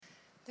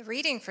The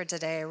reading for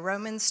today,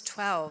 Romans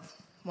 12,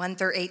 1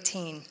 through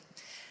 18.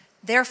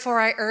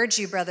 Therefore, I urge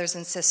you, brothers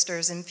and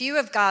sisters, in view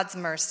of God's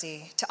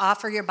mercy, to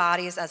offer your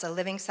bodies as a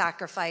living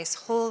sacrifice,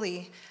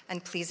 holy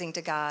and pleasing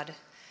to God.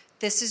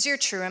 This is your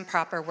true and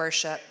proper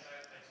worship.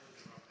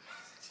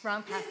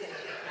 Wrong passage.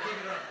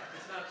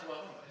 It's not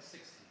 12, it's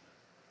 16.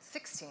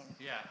 16?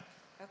 Yeah.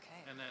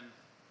 Okay. And then,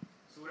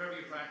 so whatever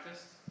you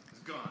practiced is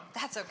gone.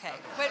 That's okay.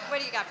 What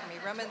do you got for me?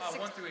 Romans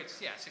 16? 1 through 8,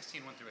 yeah,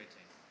 16, 1 through 18.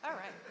 All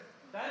right.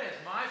 That is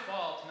my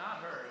fault,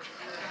 not hers.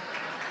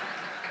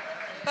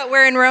 But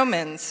we're in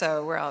Romans,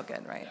 so we're all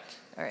good, right?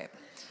 All right.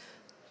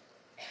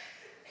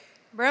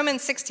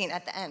 Romans 16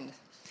 at the end.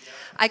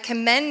 I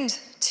commend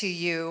to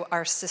you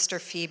our sister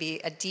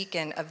Phoebe, a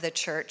deacon of the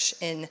church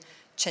in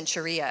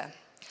Cenchrea.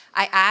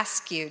 I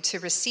ask you to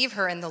receive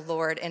her in the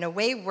Lord in a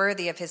way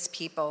worthy of his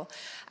people,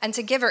 and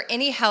to give her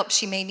any help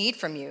she may need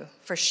from you,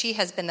 for she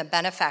has been the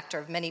benefactor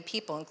of many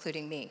people,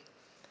 including me.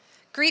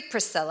 Greet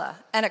Priscilla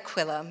and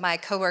Aquila, my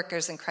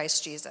co-workers in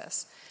Christ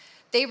Jesus.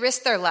 They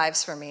risked their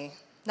lives for me.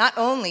 Not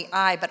only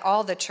I, but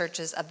all the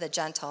churches of the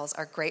Gentiles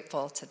are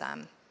grateful to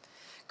them.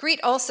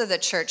 Greet also the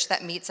church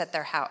that meets at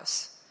their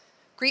house.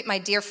 Greet my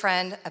dear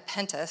friend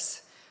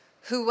Appentus,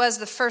 who was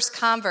the first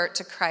convert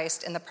to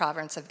Christ in the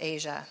province of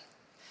Asia.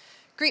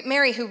 Greet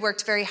Mary, who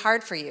worked very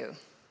hard for you.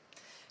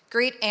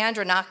 Greet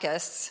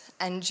Andronicus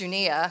and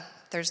Junia.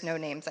 There's no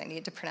names I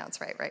need to pronounce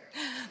right?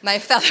 My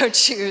fellow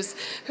Jews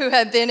who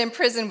have been in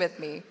prison with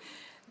me.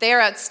 They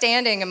are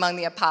outstanding among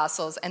the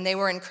apostles, and they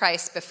were in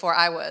Christ before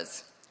I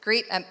was.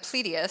 Greet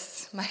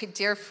Amplidius, my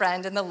dear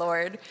friend in the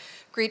Lord.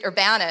 Greet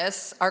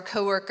Urbanus, our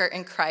co-worker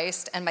in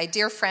Christ, and my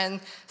dear friend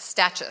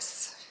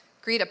Stachys.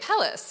 Greet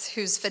Apelles,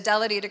 whose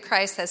fidelity to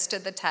Christ has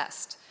stood the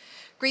test.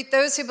 Greet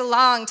those who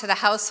belong to the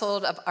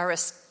household of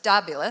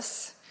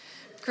Aristobulus.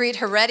 Greet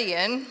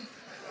Herodion,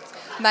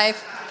 my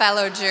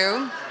fellow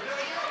Jew.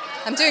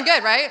 I'm doing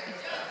good, right?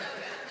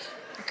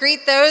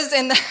 Greet those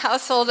in the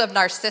household of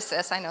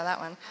Narcissus, I know that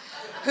one,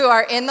 who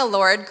are in the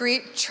Lord.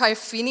 Greet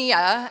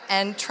Tryphenia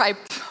and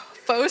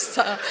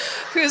Tryphosa,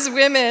 whose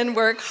women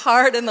work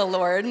hard in the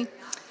Lord.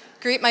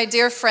 Greet my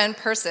dear friend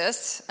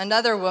Persis,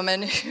 another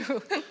woman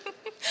who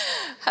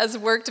has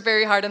worked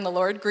very hard in the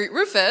Lord. Greet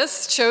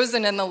Rufus,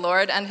 chosen in the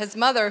Lord, and his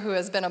mother, who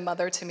has been a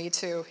mother to me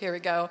too. Here we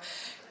go.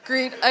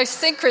 Greet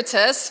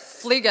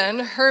Asyncritus, Phlegon,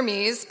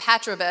 Hermes,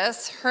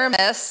 Patrobas,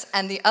 Hermas,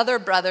 and the other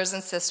brothers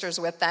and sisters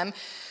with them.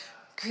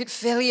 Greet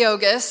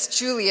Philologus,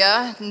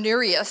 Julia,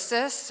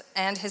 Nereus,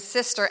 and his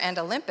sister, and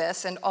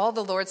Olympus, and all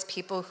the Lord's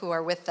people who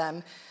are with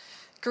them.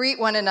 Greet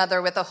one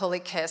another with a holy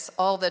kiss.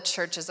 All the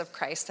churches of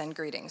Christ send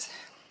greetings.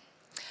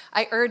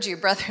 I urge you,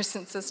 brothers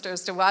and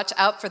sisters, to watch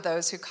out for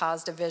those who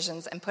cause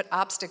divisions and put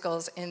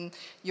obstacles in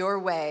your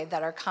way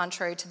that are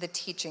contrary to the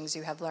teachings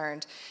you have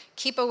learned.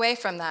 Keep away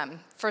from them,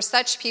 for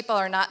such people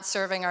are not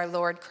serving our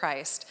Lord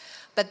Christ,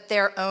 but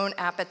their own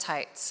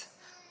appetites.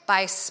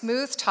 By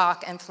smooth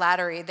talk and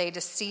flattery, they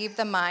deceive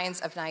the minds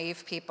of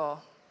naive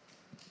people.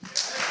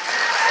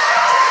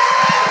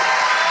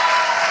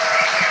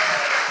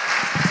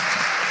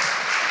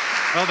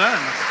 Well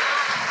done.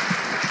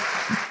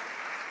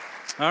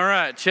 All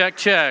right, check.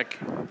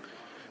 Can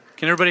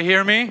everybody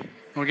hear me?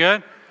 We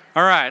good?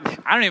 All right.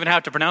 I don't even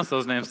have to pronounce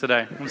those names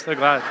today. I'm so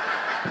glad.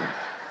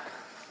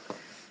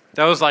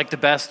 That was like the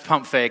best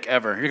pump fake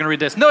ever. You're going to read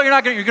this. No, you're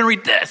not going to. You're going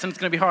to read this, and it's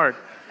going to be hard.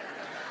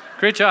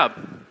 Great job.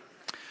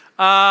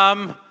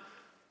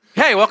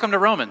 Hey, welcome to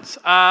Romans.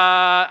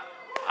 I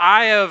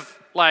have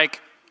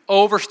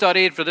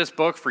overstudied for this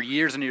book for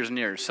years and years and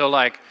years. So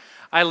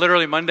I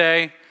literally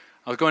Monday,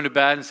 I was going to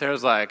bed, and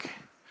Sarah's like,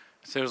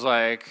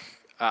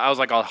 I was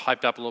all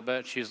hyped up a little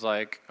bit. She's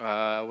like,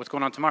 what's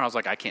going on tomorrow? I was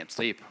like, I can't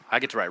sleep. I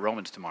get to write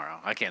Romans tomorrow.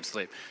 I can't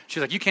sleep.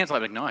 She's like, you can't sleep.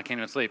 I'm like, no, I can't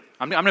even sleep.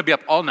 I'm going to be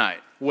up all night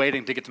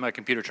waiting to get to my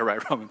computer to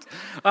write Romans.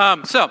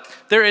 So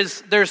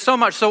there's so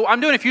much. So I'm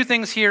doing a few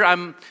things here.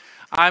 I'm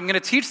going to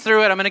teach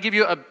through it. I'm going to give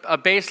you a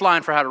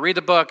baseline for how to read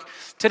the book.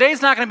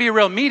 Today's not going to be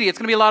real meaty. It's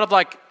going to be a lot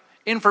of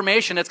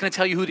information that's going to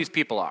tell you who these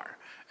people are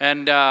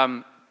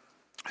and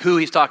who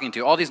he's talking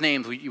to. All these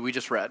names we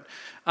just read.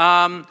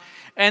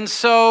 And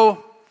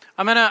so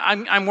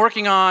I'm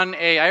working on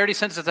I already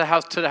sent it to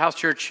the house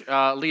church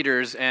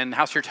leaders and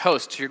house church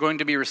hosts. You're going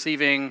to be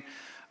receiving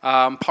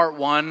part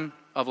 1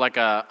 of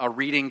a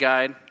reading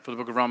guide for the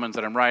book of Romans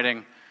that I'm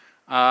writing.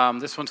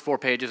 This one's 4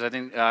 pages. I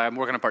think I'm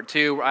working on part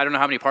 2. I don't know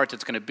how many parts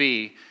it's going to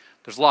be.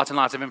 There's lots and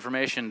lots of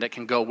information that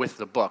can go with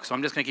the book. So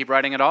I'm just going to keep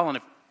writing it all, and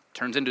if it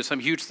turns into some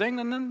huge thing,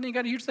 then you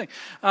got a huge thing.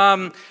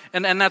 And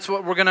that's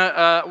what we're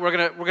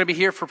gonna be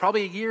here for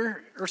probably a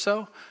year or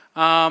so.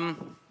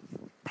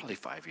 Probably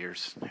 5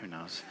 years, who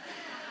knows.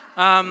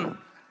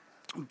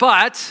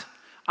 But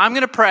I'm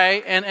going to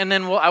pray, and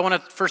then I want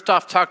to first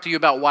off talk to you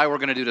about why we're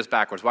going to do this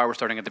backwards, why we're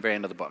starting at the very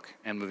end of the book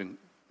and moving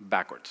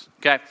backwards,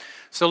 okay?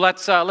 So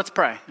let's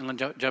pray and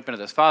let's jump into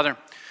this. Father,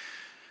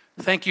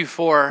 thank you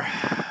for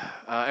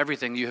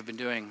everything you have been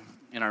doing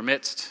in our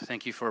midst.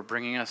 Thank you for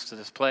bringing us to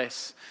this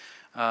place.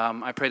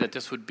 I pray that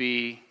this would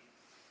be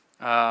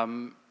a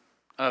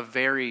a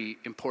very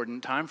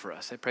important time for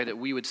us. I pray that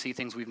we would see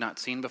things we've not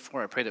seen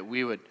before. I pray that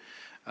we would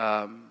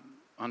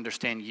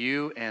understand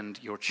you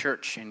and your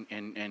church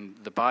and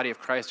the body of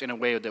Christ in a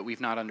way that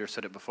we've not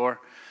understood it before.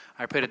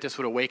 I pray that this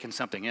would awaken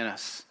something in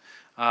us.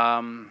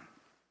 And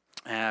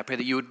I pray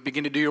that you would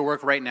begin to do your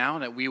work right now,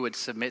 and that we would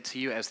submit to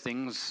you as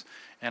things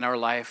in our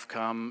life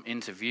come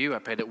into view. I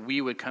pray that we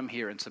would come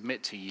here and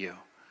submit to you,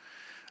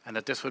 and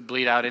that this would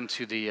bleed out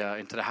into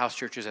the house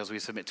churches as we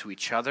submit to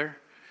each other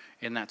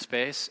in that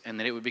space, and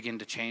that it would begin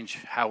to change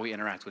how we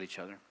interact with each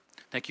other.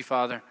 Thank you,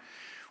 Father.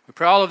 We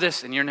pray all of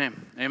this in your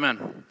name.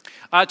 Amen.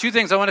 Two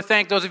things. I want to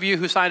thank those of you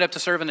who signed up to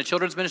serve in the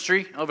children's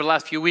ministry over the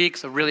last few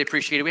weeks. I really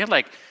appreciate it. We had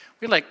like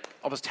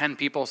almost 10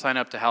 people sign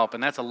up to help,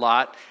 and that's a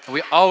lot. And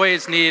we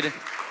always need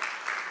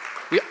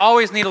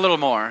a little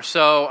more.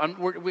 So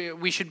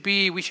we should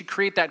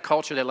create that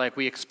culture that like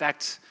we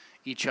expect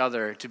each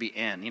other to be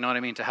in. You know what I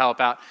mean? To help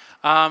out.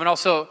 And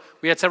also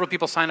we had several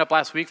people sign up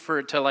last week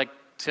for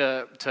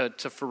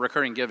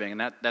recurring giving,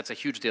 and that's a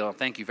huge deal.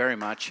 Thank you very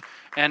much.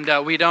 And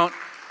we don't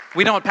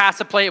pass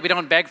the plate. We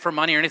don't beg for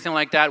money or anything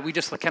like that. We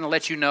just kind of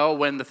let you know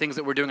when the things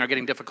that we're doing are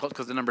getting difficult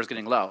because the number is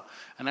getting low.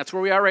 And that's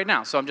where we are right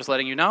now. So I'm just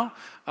letting you know.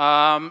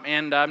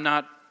 And I'm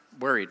not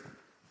worried.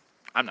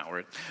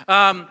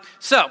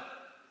 So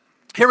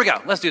here we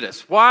go. Let's do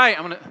this. Why?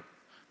 I'm going to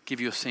give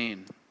you a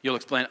scene. You'll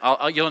explain.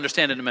 You'll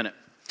understand in a minute.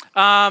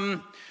 Why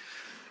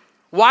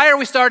are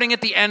we starting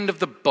at the end of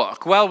the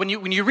book? Well, when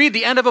you read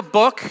the end of a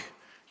book,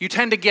 you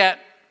tend to get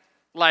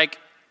like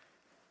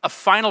a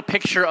final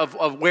picture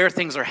of where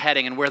things are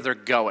heading and where they're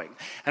going.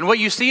 And what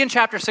you see in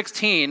chapter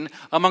 16,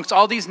 amongst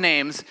all these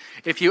names,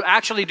 if you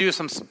actually do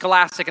some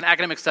scholastic and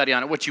academic study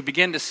on it, what you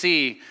begin to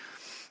see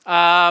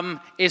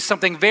is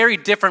something very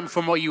different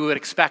from what you would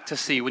expect to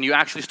see when you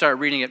actually start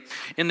reading it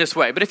in this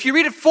way. But if you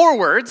read it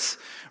forwards,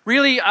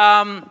 really,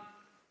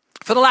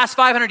 for the last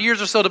 500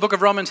 years or so, the book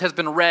of Romans has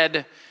been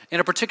read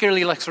in a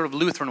particularly like sort of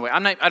Lutheran way.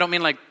 I don't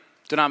mean like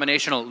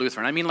denominational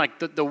Lutheran. I mean like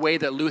the way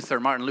that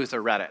Martin Luther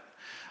read it.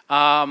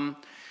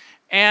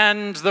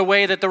 And the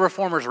way that the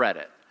Reformers read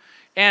it.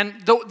 And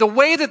the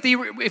way that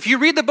if you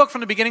read the book from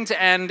the beginning to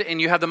end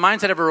and you have the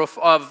mindset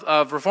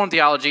of Reformed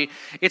theology,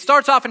 it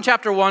starts off in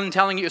chapter 1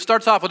 it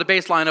starts off with a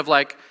baseline of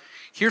like,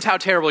 here's how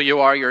terrible you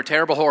are, you're a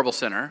terrible, horrible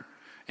sinner.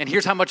 And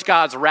here's how much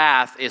God's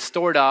wrath is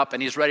stored up,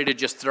 and he's ready to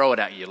just throw it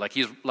at you. Like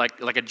he's like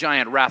a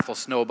giant wrathful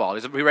snowball.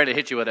 He's ready to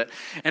hit you with it.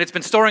 And it's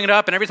been storing it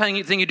up, and every time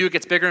you do, it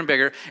gets bigger and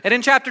bigger. And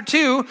in chapter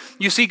 2,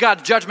 you see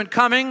God's judgment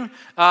coming.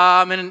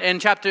 And in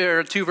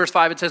chapter 2, verse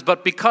 5, it says,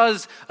 "But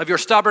because of your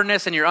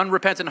stubbornness and your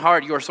unrepentant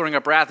heart, you are storing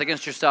up wrath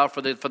against yourself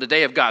for the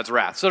day of God's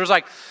wrath." So there's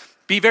like,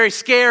 be very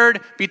scared,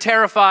 be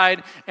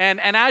terrified. And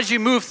as you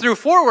move through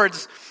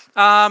forwards,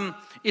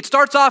 it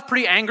starts off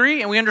pretty angry,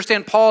 and we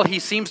understand Paul, he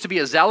seems to be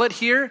a zealot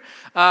here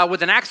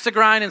with an axe to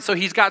grind, and so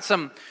he's got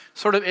some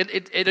sort of,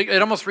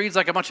 it almost reads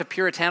like a bunch of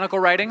puritanical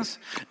writings.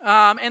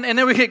 And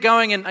then we get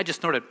going, and I just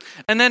snorted.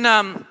 And then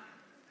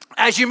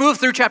as you move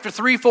through chapter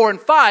 3, 4,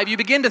 and 5, you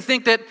begin to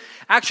think that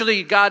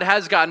actually God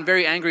has gotten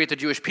very angry at the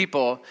Jewish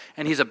people,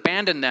 and he's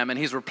abandoned them, and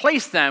he's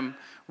replaced them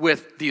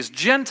with these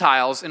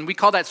Gentiles, and we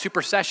call that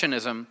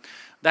supersessionism.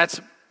 That's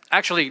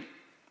actually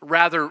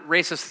rather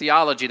racist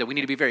theology that we need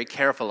to be very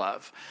careful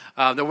of,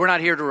 that we're not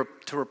here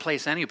to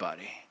replace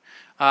anybody,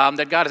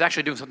 that God is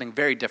actually doing something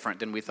very different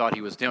than we thought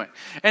he was doing.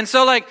 And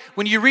so like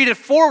when you read it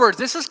forward,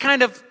 this is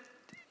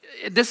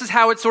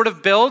how it sort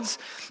of builds.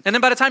 And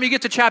then by the time you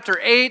get to chapter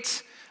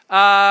 8,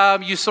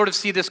 you sort of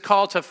see this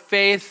call to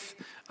faith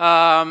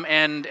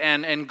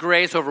and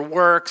grace over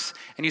works,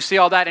 and you see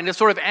all that, and it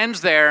sort of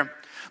ends there.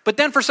 But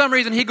then for some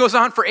reason he goes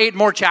on for 8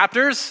 more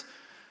chapters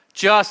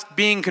just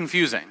being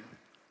confusing.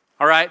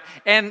 All right?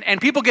 And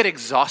people get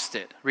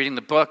exhausted reading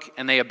the book,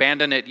 and they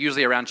abandon it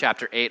usually around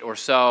chapter 8 or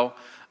so.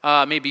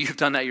 Maybe you've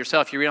done that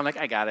yourself. You read, I'm like,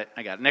 I got it.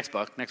 Next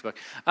book.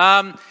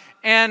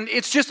 And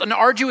it's just an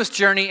arduous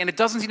journey, and it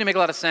doesn't seem to make a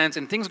lot of sense,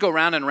 and things go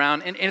round and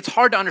round, and it's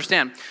hard to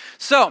understand.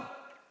 So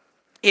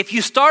if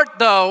you start,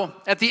 though,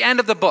 at the end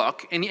of the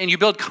book, and you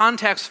build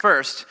context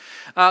first,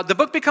 the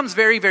book becomes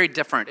very, very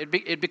different.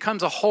 It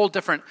becomes a whole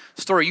different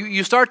story.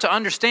 You start to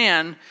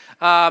understand.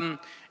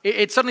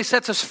 It suddenly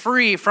sets us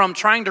free from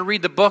trying to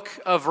read the book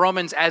of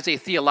Romans as a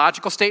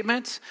theological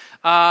statement.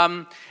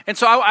 And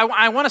so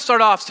I want to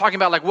start off talking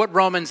about like what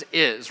Romans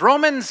is.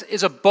 Romans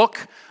is a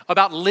book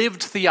about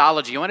lived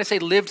theology. And when I say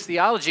lived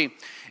theology,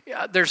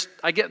 there's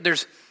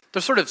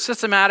sort of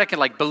systematic and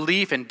like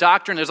belief and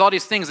doctrine. There's all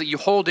these things that you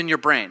hold in your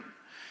brain.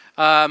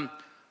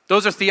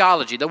 Those are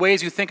theology, the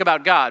ways you think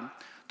about God.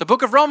 The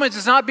book of Romans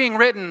is not being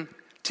written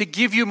to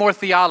give you more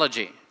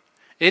theology.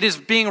 It is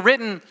being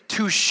written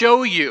to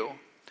show you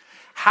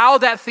how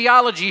that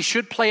theology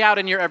should play out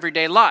in your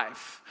everyday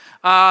life.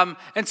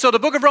 And so the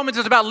book of Romans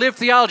is about lived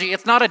theology.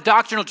 It's not a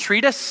doctrinal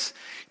treatise.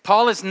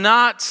 Paul is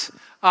not,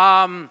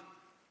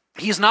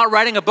 he's not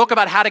writing a book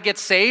about how to get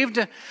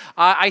saved.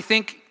 I'm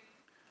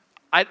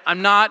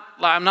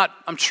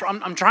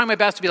trying my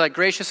best to be like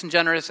gracious and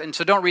generous, and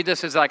so don't read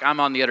this as like I'm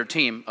on the other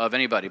team of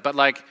anybody. But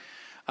like,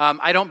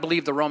 I don't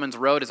believe the Romans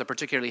Road is a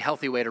particularly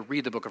healthy way to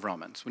read the book of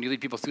Romans, when you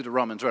lead people through the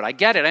Romans Road. I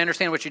get it. I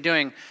understand what you're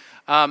doing.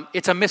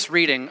 It's a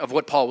misreading of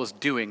what Paul was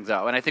doing,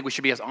 though, and I think we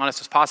should be as honest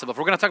as possible. If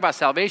we're going to talk about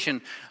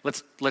salvation,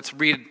 let's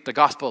read the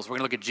Gospels. We're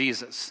going to look at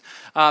Jesus.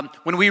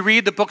 When we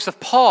read the books of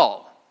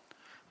Paul,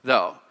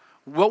 though,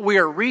 what we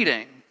are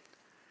reading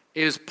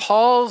is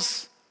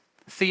Paul's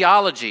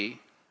theology,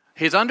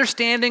 his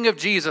understanding of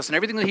Jesus and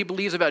everything that he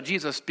believes about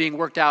Jesus being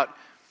worked out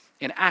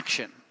in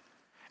action.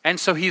 And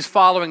so he's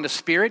following the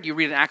Spirit. You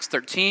read in Acts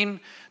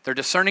 13, they're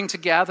discerning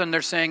together and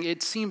they're saying,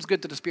 it seems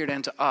good to the Spirit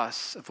and to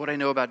us of what I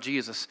know about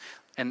Jesus.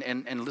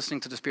 And listening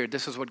to the Spirit,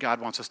 this is what God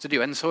wants us to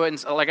do. And so,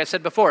 like I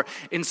said before,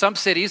 in some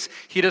cities,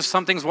 he does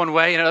some things one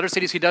way. In other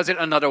cities, he does it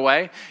another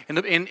way.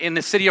 In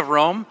the city of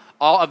Rome,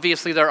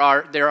 obviously there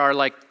are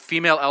like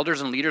female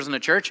elders and leaders in the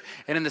church.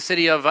 And in the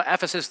city of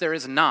Ephesus, there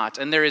is not.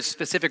 And there is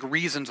specific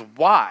reasons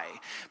why.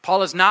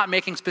 Paul is not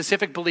making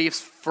specific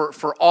beliefs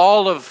for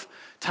all of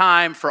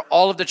time for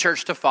all of the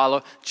church to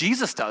follow.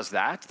 Jesus does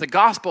that. The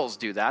Gospels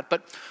do that.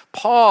 But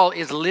Paul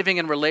is living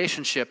in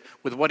relationship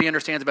with what he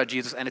understands about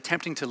Jesus and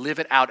attempting to live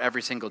it out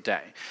every single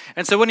day.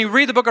 And so when you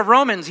read the book of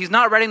Romans, he's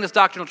not writing this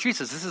doctrinal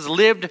treatise. This is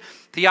lived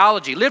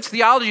theology. Lived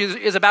theology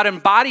is about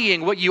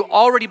embodying what you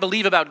already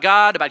believe about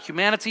God, about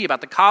humanity,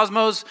 about the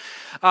cosmos.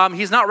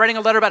 He's not writing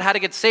a letter about how to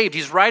get saved.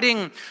 He's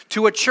writing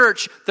to a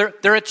church.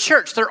 They're a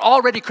church. They're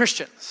already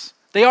Christians.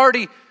 They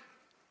already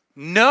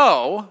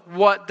know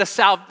what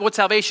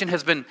salvation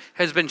has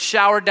been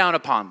showered down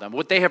upon them,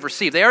 what they have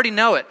received. They already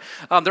know it.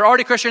 They're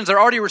already Christians. They're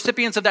already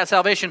recipients of that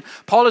salvation.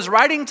 Paul is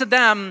writing to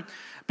them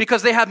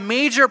because they have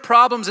major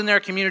problems in their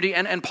community,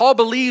 and Paul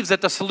believes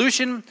that the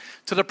solution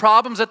to the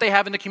problems that they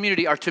have in the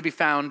community are to be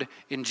found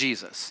in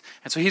Jesus.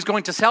 And so he's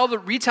going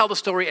to retell the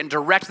story and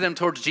direct them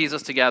towards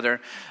Jesus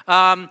together.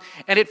 And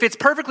it fits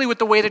perfectly with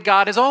the way that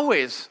God has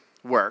always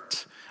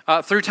worked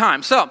through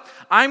time. So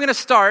I'm going to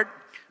start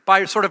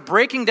by sort of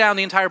breaking down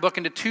the entire book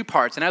into two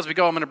parts. And as we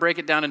go, I'm going to break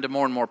it down into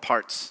more and more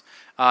parts.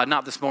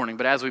 Not this morning,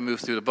 but as we move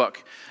through the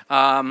book.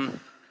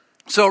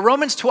 So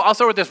I'll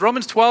start with this.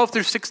 Romans 12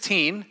 through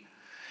 16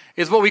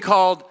 is what we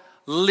call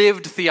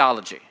lived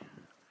theology.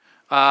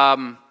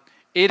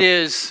 It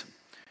is,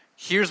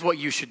 here's what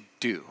you should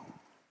do.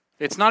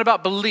 It's not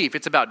about belief.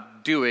 It's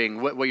about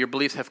doing what your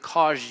beliefs have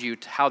caused you,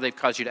 how they've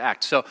caused you to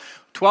act. So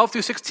 12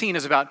 through 16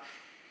 is about,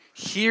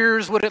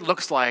 here's what it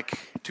looks like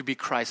to be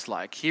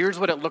Christ-like. Here's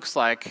what it looks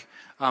like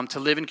to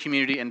live in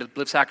community and to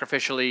live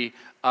sacrificially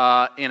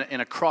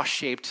in a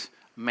cross-shaped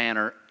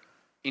manner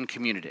in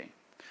community.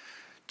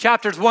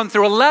 Chapters 1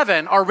 through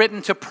 11 are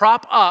written to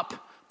prop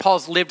up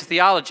Paul's lived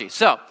theology.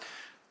 So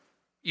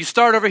you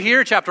start over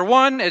here, chapter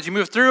 1. As you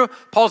move through,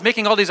 Paul's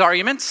making all these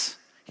arguments.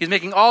 He's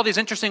making all these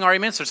interesting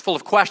arguments. There's full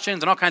of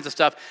questions and all kinds of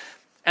stuff.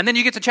 And then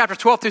you get to chapter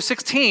 12 through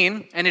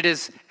 16, and it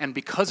is, and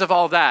because of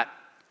all that,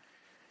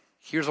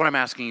 here's what I'm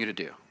asking you to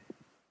do.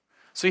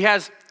 So he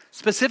has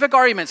specific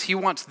arguments he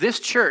wants this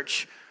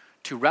church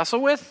to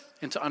wrestle with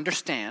and to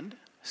understand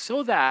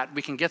so that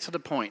we can get to the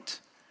point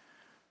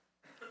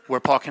where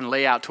Paul can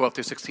lay out 12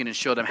 through 16 and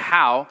show them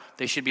how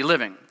they should be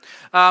living.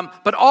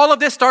 But all of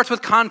this starts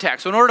with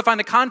context. So in order to find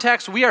the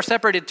context, we are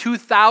separated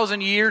 2,000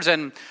 years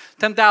and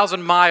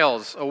 10,000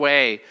 miles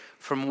away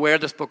from where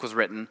this book was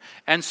written.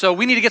 And so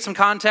we need to get some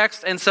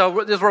context. And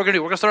so this is what we're going to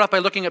do. We're going to start off by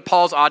looking at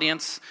Paul's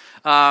audience,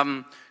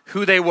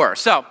 who they were.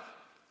 So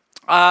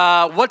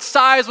what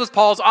size was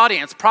Paul's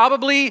audience?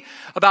 Probably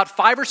about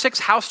 5 or 6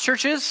 house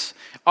churches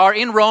are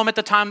in Rome at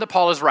the time that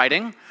Paul is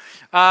writing.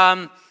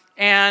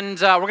 And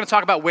we're going to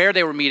talk about where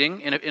they were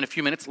meeting in a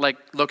few minutes, like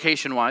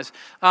location-wise.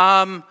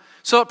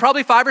 So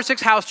probably 5 or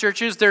 6 house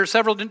churches. There are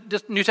several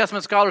New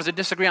Testament scholars that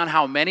disagree on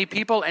how many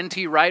people.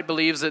 N.T. Wright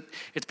believes that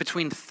it's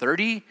between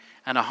 30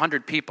 and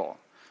 100 people.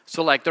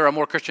 So like there are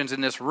more Christians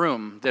in this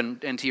room than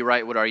N.T.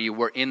 Wright would argue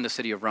were in the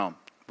city of Rome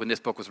when this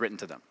book was written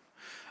to them.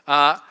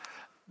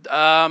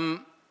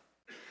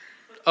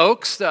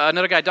 Oakes,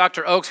 another guy,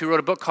 Dr. Oakes, who wrote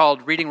a book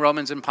called Reading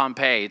Romans in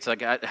Pompeii. It's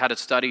like how to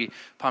study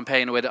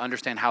Pompeii in a way to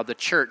understand how the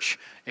church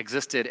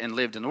existed and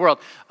lived in the world.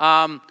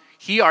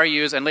 He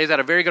argues and lays out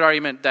a very good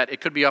argument that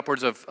it could be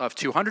upwards of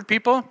 200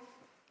 people.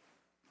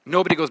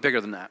 Nobody goes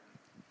bigger than that.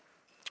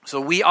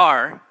 So we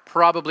are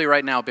probably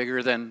right now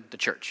bigger than the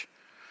church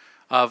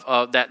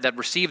that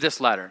received this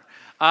letter.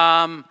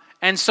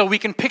 And so we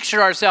can picture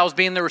ourselves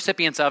being the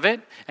recipients of it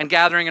and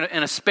gathering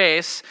in a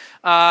space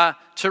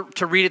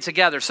to read it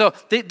together. So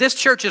this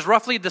church is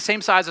roughly the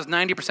same size as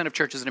 90% of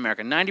churches in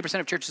America.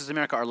 90% of churches in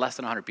America are less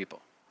than 100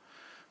 people.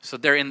 So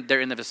they're in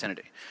the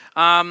vicinity.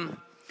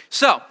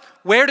 So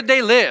where did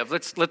they live?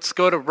 Let's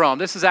go to Rome.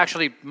 This is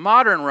actually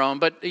modern Rome,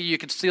 but you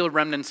could see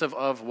remnants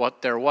of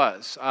what there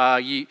was.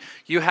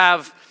 You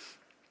have...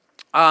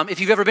 if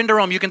you've ever been to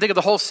Rome, you can think of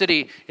the whole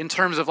city in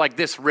terms of like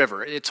this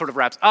river. It sort of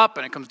wraps up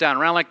and it comes down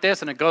around like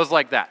this and it goes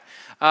like that.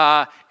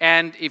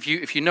 And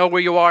if you know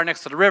where you are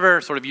next to the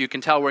river, sort of you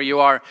can tell where you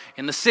are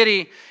in the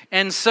city.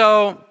 And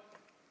so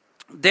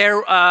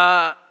there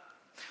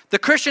the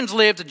Christians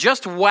lived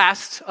just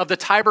west of the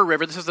Tiber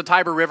River. This is the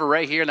Tiber River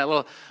right here in that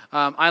little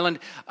island.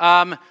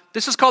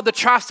 This is called the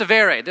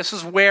Trastevere. This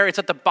is where it's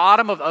at the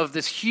bottom of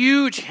this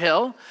huge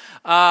hill,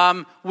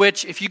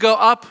 which if you go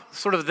up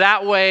sort of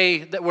that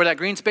way, where that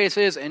green space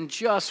is, and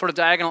just sort of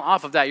diagonal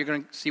off of that, you're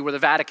going to see where the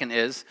Vatican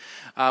is,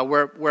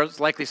 where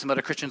it's likely some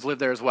other Christians live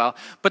there as well.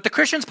 But the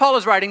Christians Paul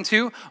is writing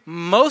to,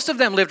 most of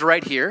them lived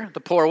right here, the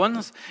poor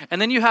ones.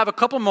 And then you have a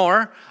couple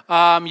more.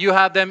 You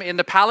have them in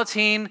the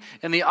Palatine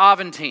and the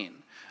Aventine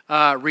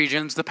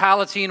regions. The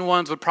Palatine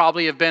ones would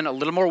probably have been a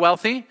little more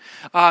wealthy.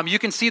 You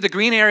can see the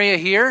green area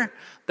here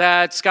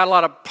that's got a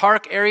lot of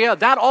park area.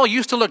 That all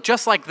used to look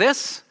just like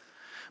this,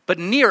 but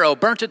Nero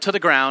burnt it to the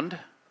ground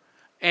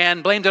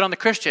and blamed it on the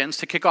Christians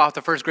to kick off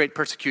the first great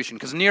persecution,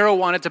 because Nero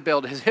wanted to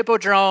build his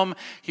hippodrome,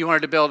 he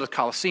wanted to build a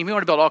Colosseum, he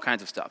wanted to build all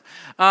kinds of stuff.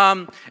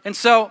 And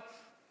so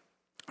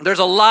there's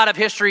a lot of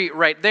history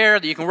right there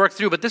that you can work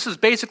through, but this is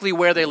basically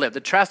where they lived.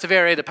 The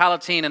Trastevere, the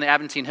Palatine, and the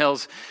Aventine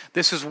Hills,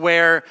 this is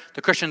where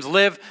the Christians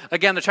live.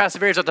 Again, the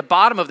Trastevere is at the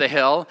bottom of the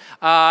hill,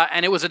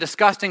 and it was a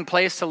disgusting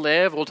place to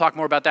live. We'll talk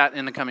more about that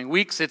in the coming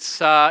weeks. It's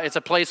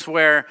a place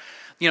where,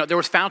 there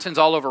was fountains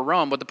all over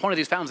Rome, but the point of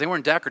these fountains, they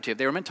weren't decorative.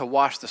 They were meant to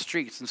wash the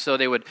streets, and so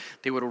they would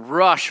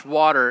rush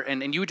water,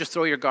 and you would just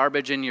throw your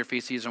garbage and your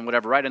feces and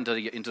whatever right into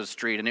the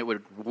street, and it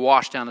would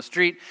wash down the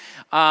street.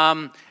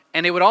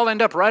 And it would all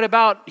end up right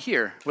about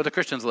here where the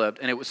Christians lived,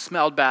 and it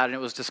smelled bad, and it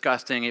was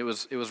disgusting. It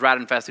was rat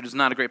infested. It was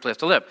not a great place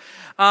to live.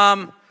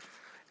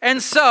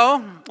 And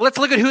so let's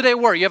look at who they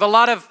were. You have a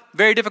lot of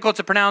very difficult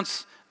to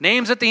pronounce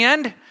names at the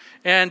end,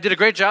 and did a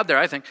great job there,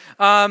 I think.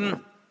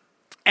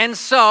 And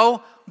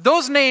so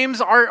those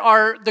names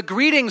are the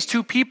greetings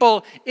to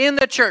people in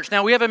the church.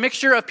 Now, we have a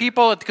mixture of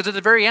people, because at the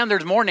very end,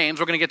 there's more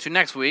names we're going to get to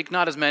next week.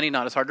 Not as many,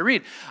 not as hard to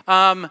read.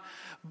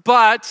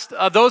 But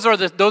those are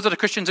the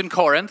Christians in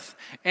Corinth,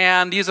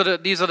 and these are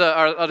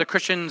the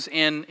Christians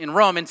in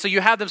Rome. And so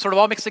you have them sort of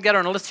all mixed together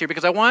on a list here,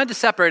 because I wanted to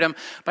separate them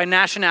by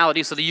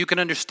nationality so that you can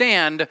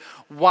understand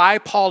why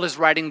Paul is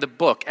writing the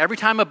book. Every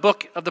time a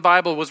book of the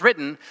Bible was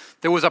written,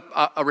 there was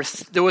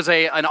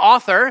an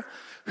author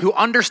who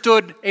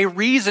understood a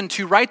reason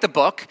to write the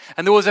book,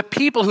 and there was a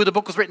people who the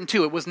book was written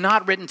to. It was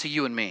not written to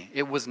you and me.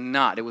 It was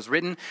not. It was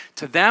written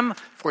to them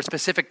for a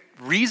specific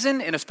reason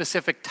in a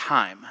specific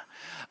time.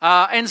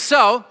 And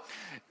so,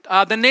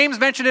 the names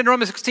mentioned in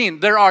Romans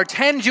 16, there are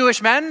 10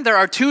 Jewish men, there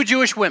are 2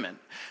 Jewish women.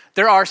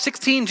 There are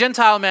 16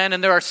 Gentile men,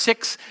 and there are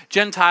 6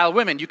 Gentile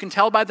women. You can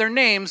tell by their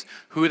names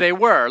who they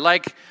were.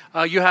 Like,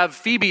 you have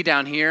Phoebe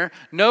down here.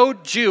 No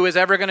Jew is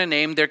ever going to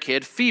name their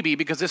kid Phoebe,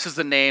 because this is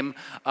the name,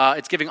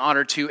 it's giving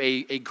honor to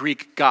a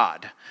Greek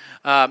god,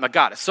 a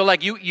goddess. So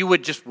like, you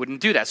wouldn't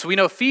do that. So we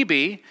know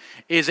Phoebe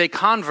is a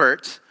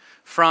convert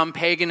from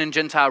pagan and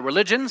Gentile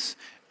religions.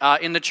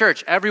 In the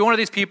church, every one of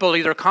these people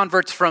either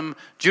converts from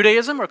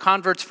Judaism or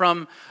converts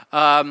from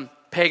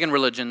pagan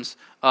religions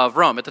of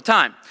Rome at the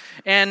time,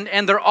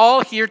 and they're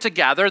all here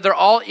together. They're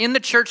all in the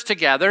church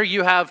together.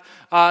 You have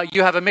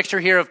a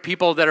mixture here of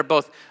people that are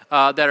both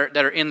that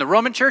are in the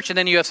Roman church, and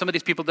then you have some of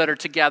these people that are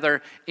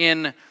together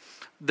in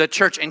the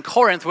church in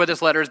Corinth where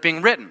this letter is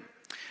being written.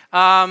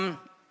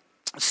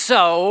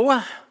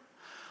 So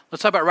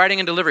let's talk about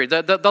writing and delivery.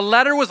 The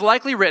letter was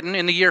likely written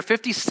in the year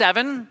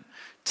 57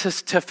 to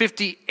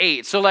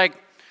 58. So like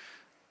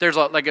there's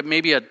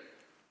maybe a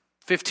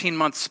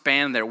 15-month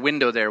span there,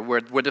 window there,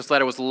 where this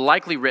letter was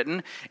likely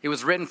written. It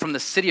was written from the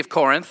city of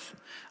Corinth.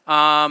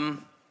 Hold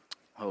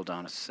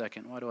on a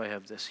second. Why do I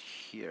have this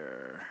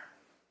here?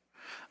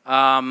 Okay,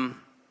 I'm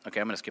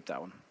going to skip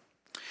that one.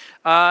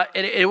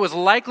 It was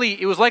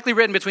likely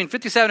written between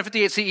 57 and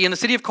 58 CE in the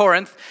city of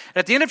Corinth. And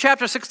at the end of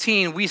chapter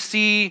 16, we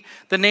see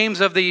the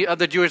names of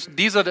the Jewish.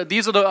 These are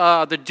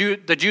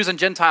the Jews and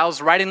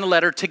Gentiles writing the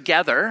letter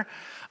together.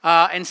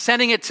 And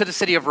sending it to the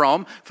city of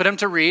Rome for them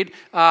to read.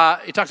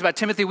 It talks about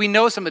Timothy. We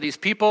know some of these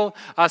people.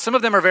 Some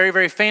of them are very,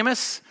 very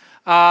famous.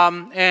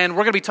 And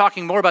we're going to be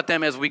talking more about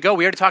them as we go.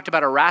 We already talked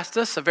about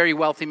Erastus, a very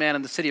wealthy man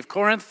in the city of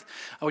Corinth.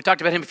 We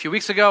talked about him a few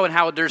weeks ago and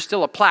how there's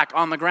still a plaque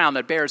on the ground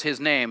that bears his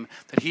name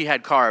that he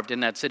had carved in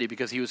that city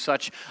because he was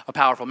such a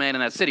powerful man in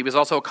that city. He was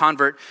also a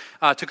convert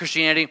to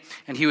Christianity,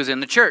 and he was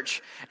in the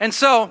church. And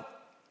so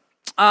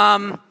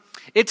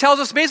it tells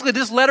us basically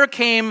this letter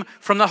came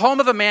from the home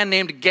of a man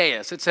named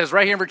Gaius. It says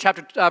right here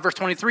in verse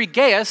 23,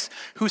 Gaius,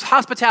 whose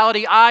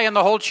hospitality I and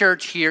the whole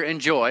church here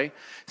enjoy,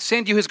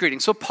 send you his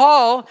greetings. So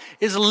Paul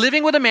is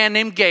living with a man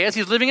named Gaius.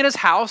 He's living in his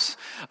house.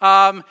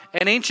 An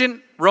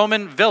ancient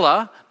Roman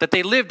villa that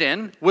they lived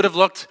in would have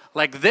looked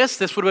like this.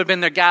 This would have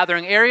been their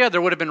gathering area.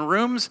 There would have been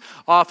rooms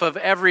off of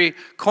every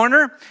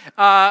corner.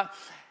 And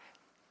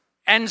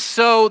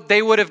so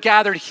they would have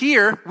gathered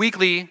here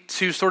weekly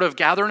to sort of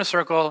gather in a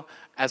circle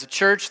as a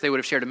church. They would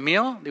have shared a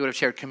meal. They would have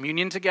shared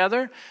communion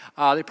together.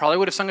 They probably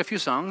would have sung a few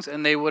songs,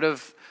 and they would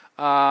have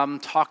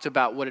talked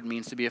about what it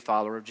means to be a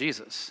follower of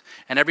Jesus.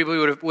 And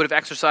everybody would have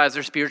exercised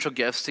their spiritual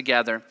gifts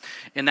together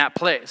in that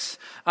place.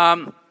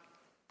 And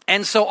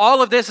And so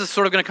all of this is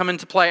sort of going to come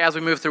into play as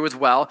we move through as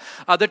well.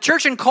 The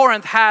church in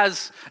Corinth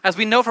has, as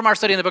we know from our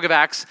study in the book of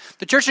Acts,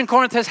 the church in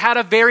Corinth has had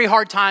a very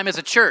hard time as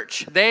a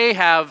church. They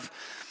have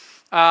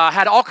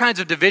had all kinds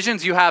of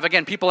divisions. You have,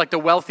 again, people like the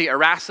wealthy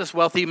Erastus,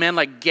 wealthy men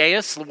like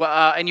Gaius,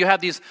 and you have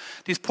these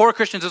poor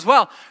Christians as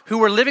well who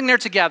were living there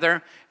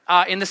together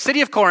in the city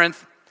of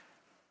Corinth.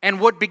 And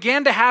what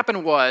began to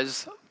happen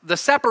was the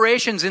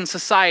separations in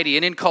society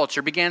and in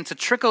culture began to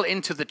trickle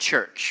into the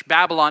church,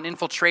 Babylon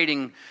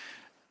infiltrating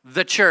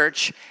the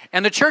church,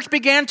 and the church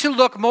began to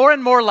look more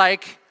and more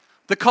like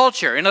the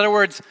culture. In other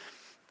words,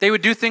 they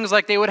would do things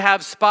like they would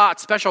have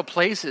spots, special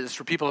places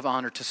for people of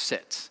honor to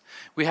sit.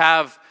 They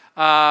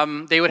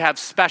would have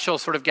special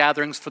sort of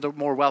gatherings for the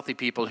more wealthy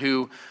people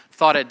who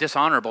thought it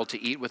dishonorable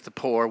to eat with the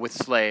poor, with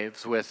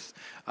slaves, with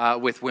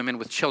women,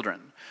 with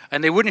children.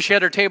 And they wouldn't share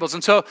their tables.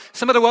 And so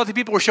some of the wealthy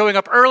people were showing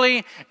up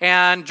early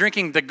and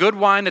drinking the good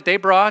wine that they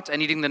brought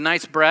and eating the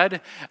nice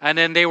bread. And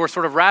then they were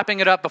sort of wrapping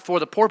it up before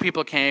the poor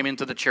people came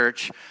into the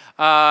church.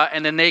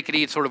 And then they could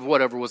eat sort of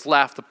whatever was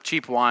left, the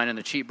cheap wine and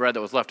the cheap bread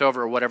that was left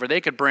over or whatever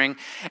they could bring.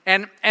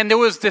 And there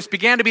was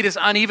began to be this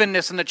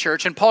unevenness in the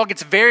church. And Paul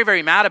gets very,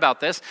 very mad about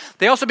this.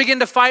 They also begin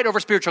to fight over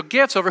spiritual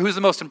gifts, over who's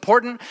the most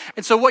important.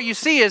 And so what you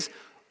see is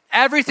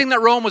everything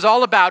that Rome was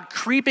all about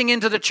creeping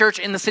into the church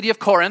in the city of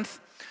Corinth.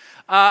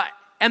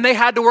 And they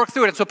had to work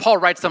through it. And so Paul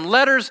writes them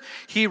letters.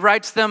 He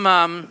writes them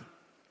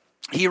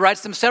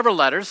several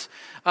letters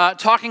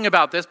talking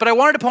about this. But I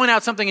wanted to point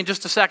out something in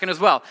just a second as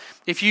well.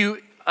 If you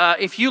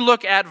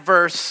look at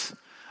verse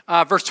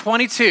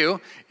 22,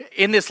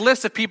 in this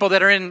list of people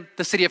that are in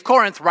the city of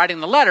Corinth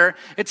writing the letter,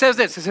 it says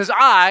this. It says,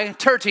 I,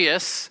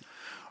 Tertius,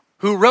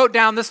 who wrote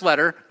down this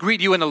letter, greet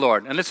you in the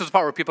Lord. And this is the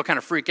part where people kind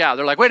of freak out.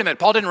 They're like, wait a minute,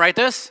 Paul didn't write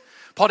this?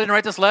 Paul didn't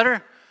write this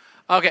letter?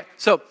 Okay,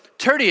 so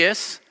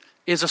Tertius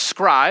is a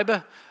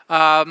scribe.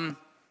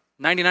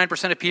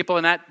 99% of people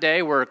in that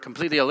day were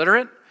completely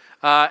illiterate.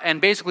 And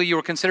basically you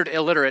were considered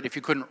illiterate if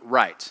you couldn't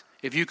write.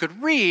 If you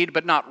could read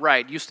but not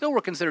write, you still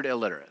were considered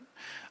illiterate.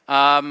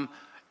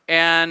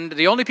 And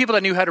the only people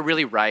that knew how to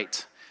really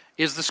write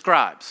is the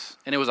scribes.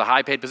 And it was a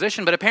high-paid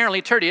position, but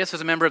apparently Tertius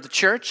is a member of the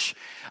church.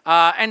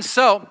 And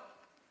so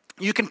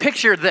you can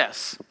picture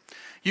this.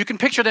 You can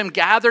picture them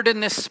gathered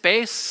in this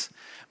space,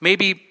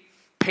 maybe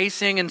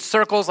pacing in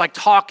circles, like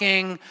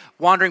talking,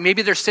 wandering.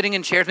 Maybe they're sitting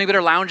in chairs. Maybe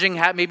they're lounging.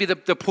 Maybe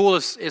the pool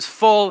is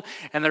full,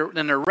 and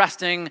they're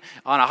resting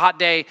on a hot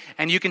day.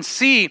 And you can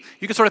sort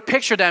of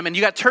picture them. And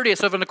you got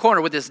Tertius over in the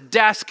corner with this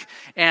desk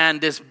and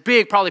this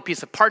big, probably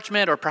piece of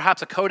parchment, or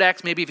perhaps a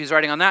codex, maybe if he's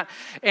writing on that.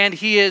 And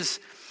he's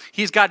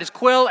got his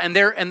quill, and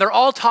they're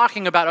all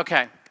talking about,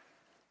 okay,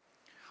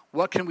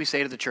 what can we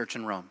say to the church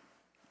in Rome?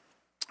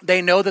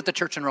 They know that the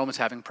church in Rome is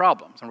having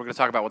problems, and we're going to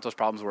talk about what those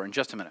problems were in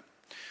just a minute.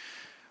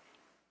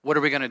 What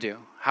are we going to do?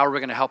 How are we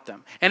going to help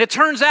them? And it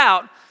turns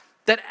out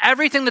that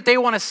everything that they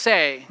want to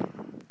say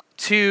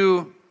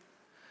to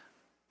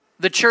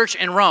the church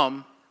in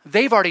Rome,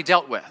 they've already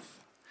dealt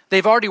with.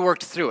 They've already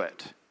worked through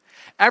it.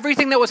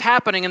 Everything that was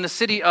happening in the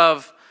city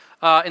of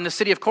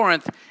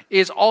Corinth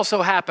is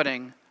also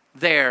happening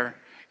there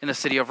in the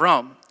city of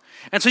Rome.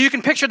 And so you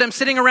can picture them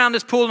sitting around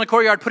this pool in the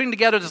courtyard, putting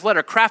together this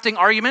letter, crafting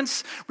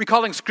arguments,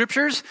 recalling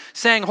scriptures,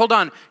 saying, hold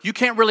on, you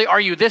can't really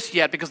argue this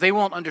yet because they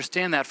won't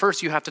understand that.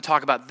 First, you have to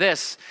talk about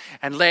this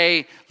and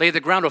lay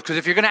the groundwork. Because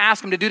if you're going to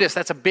ask them to do this,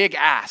 that's a big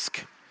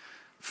ask.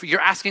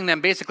 You're asking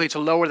them basically to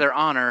lower their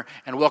honor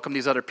and welcome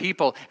these other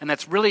people. And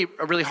that's really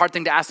a really hard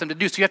thing to ask them to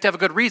do. So you have to have a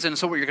good reason.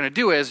 So what you're going to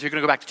do is you're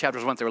going to go back to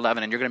chapters 1 through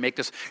 11, and you're going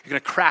to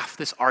craft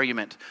this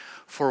argument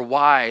for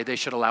why they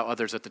should allow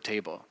others at the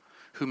table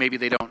who maybe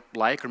they don't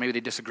like, or maybe they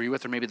disagree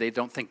with, or maybe they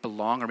don't think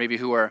belong, or maybe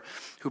who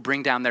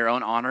bring down their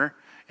own honor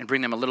and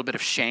bring them a little bit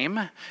of shame.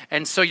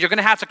 And so you're going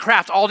to have to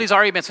craft all these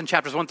arguments in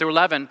chapters 1 through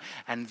 11,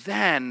 and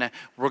then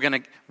we're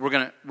going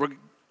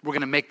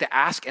to make the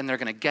ask, and they're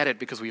going to get it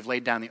because we've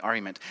laid down the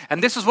argument.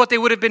 And this is what they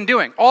would have been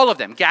doing. All of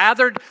them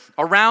gathered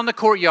around the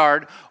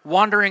courtyard,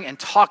 wandering and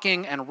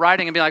talking and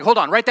writing and being like, hold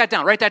on, write that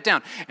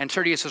down. And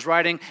Tertius is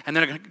writing, and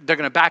then they're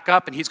going to back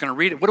up, and he's going to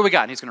read it. What do we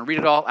got? And he's going to read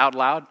it all out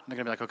loud. And they're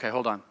going to be like, okay,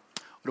 hold on.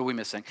 What are we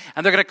missing?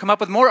 And they're going to come up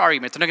with more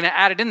arguments, and they're going to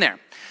add it in there.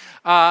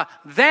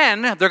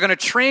 Then they're going to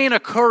train a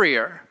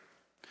courier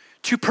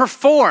to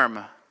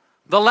perform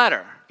the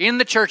letter in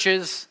the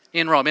churches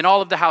in Rome, in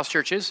all of the house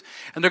churches.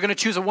 And they're going to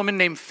choose a woman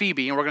named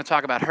Phoebe, and we're going to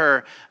talk about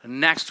her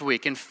next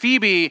week. And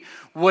Phoebe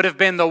would have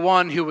been the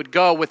one who would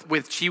go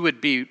with she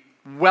would be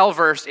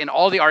well-versed in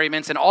all the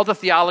arguments and all the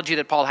theology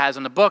that Paul has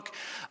in the book.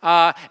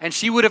 And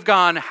she would have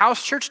gone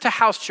house church to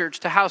house church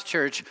to house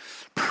church,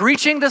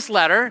 preaching this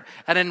letter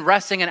and then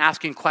resting and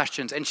asking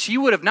questions. And she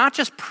would have not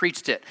just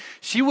preached it,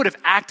 she would have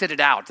acted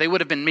it out. They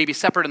would have been maybe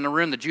separate in the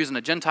room, the Jews and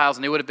the Gentiles,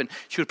 and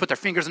she would put their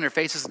fingers in their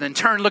faces and then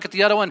turn, look at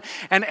the other one.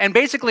 And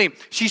basically,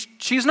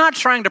 she's not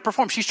trying to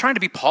perform, she's trying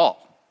to be Paul.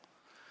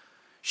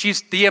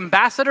 She's the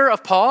ambassador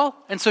of Paul,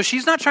 and so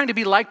she's not trying to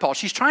be like Paul.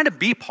 She's trying to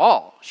be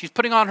Paul. She's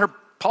putting on her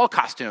Paul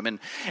costume,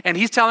 and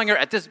he's telling her,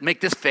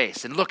 make this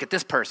face, and look at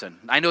this person.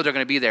 I know they're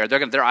going to be there.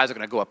 Their eyes are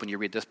going to go up when you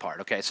read this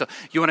part, okay? So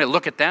you want to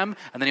look at them,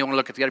 and then you want to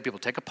look at the other people.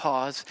 Take a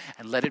pause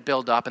and let it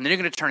build up, and then you're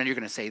going to turn and you're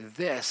going to say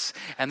this,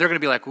 and they're going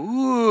to be like,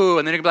 ooh,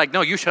 and then you're going to be like,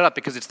 no, you shut up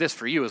because it's this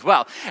for you as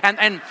well.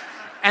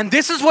 And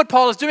this is what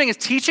Paul is doing, is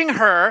teaching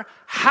her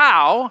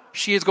how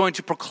she is going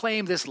to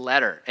proclaim this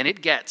letter, and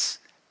it gets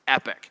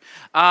epic.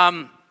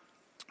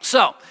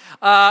 So,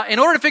 in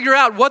order to figure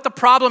out what the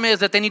problem is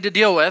that they need to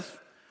deal with,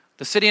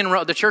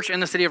 the church in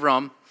the city of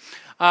Rome,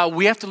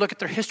 we have to look at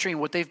their history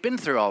and what they've been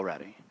through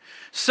already.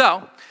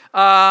 So,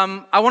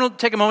 I want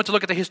to take a moment to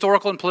look at the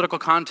historical and political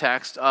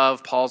context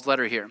of Paul's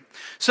letter here.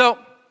 So,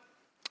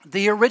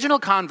 the original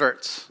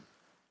converts,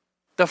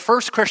 the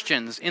first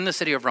Christians in the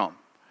city of Rome,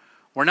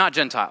 were not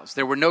Gentiles.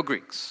 There were no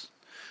Greeks.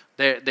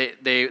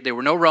 There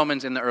were no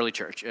Romans in the early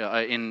church,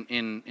 in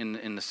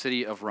the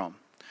city of Rome.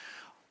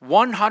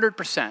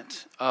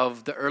 100%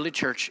 of the early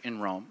church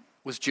in Rome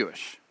was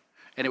Jewish,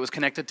 and it was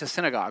connected to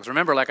synagogues.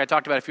 Remember, like I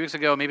talked about a few weeks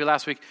ago, maybe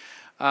last week,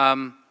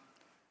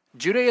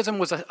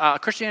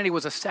 Christianity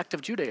was a sect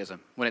of Judaism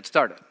when it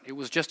started. It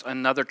was just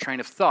another train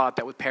of thought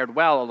that was paired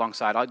well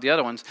alongside all the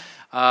other ones.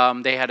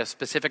 They had a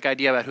specific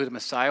idea about who the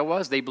Messiah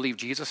was. They believed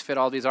Jesus fit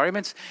all these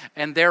arguments,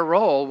 and their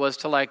role was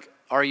to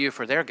argue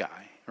for their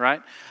guy,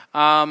 right?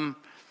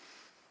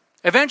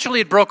 Eventually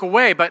it broke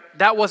away, but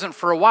that wasn't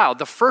for a while.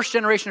 The first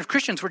generation of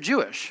Christians were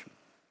Jewish.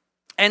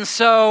 And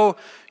so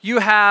you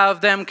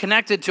have them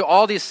connected to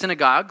all these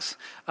synagogues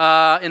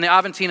in the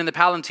Aventine and the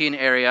Palatine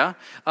area.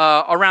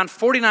 Around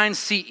 49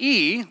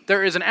 CE,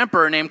 there is an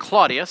emperor named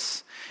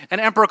Claudius.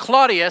 And Emperor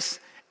Claudius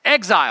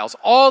exiles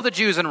all the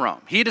Jews in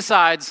Rome. He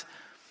decides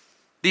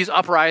these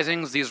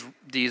uprisings,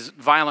 these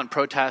violent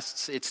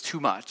protests, it's too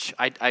much.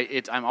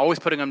 I'm always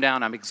putting them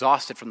down. I'm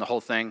exhausted from the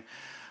whole thing.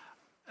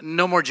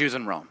 No more Jews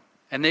in Rome.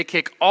 And they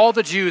kick all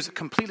the Jews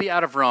completely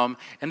out of Rome,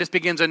 and this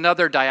begins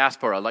another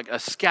diaspora, like a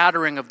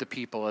scattering of the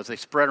people as they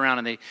spread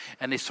around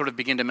and they sort of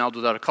begin to meld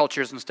with other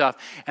cultures and stuff,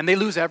 and they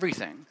lose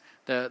everything.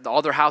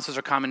 All their houses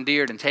are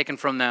commandeered and taken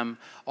from them,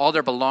 all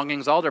their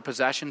belongings, all their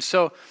possessions.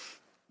 So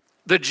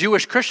the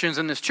Jewish Christians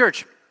in this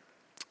church,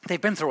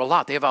 they've been through a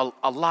lot. They have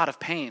a lot of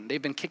pain.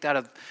 They've been kicked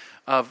out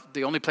of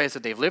the only place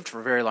that they've lived for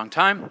a very long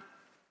time.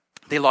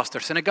 They lost their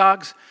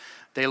synagogues.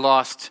 They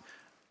lost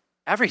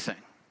everything.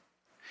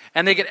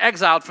 And they get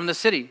exiled from the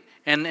city,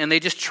 and they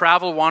just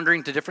travel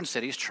wandering to different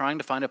cities, trying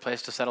to find a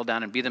place to settle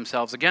down and be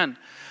themselves again.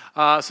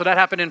 So that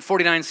happened in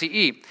 49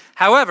 CE.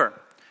 However,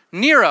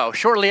 Nero,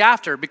 shortly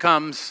after,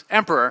 becomes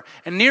emperor,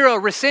 and Nero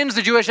rescinds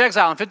the Jewish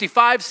exile in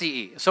 55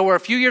 CE. So we're a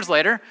few years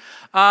later,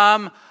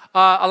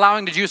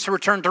 allowing the Jews to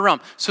return to Rome.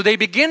 So they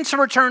begin to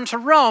return to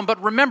Rome, but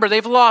remember,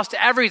 they've lost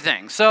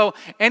everything. So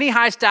any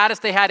high status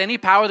they had, any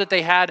power that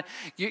they had,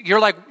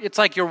 it's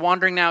like you're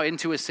wandering now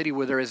into a city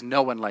where there is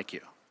no one like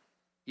you.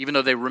 Even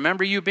though they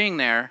remember you being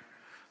there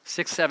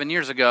 6-7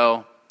 years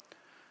ago,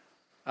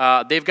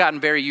 they've gotten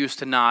very used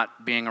to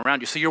not being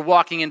around you. So you're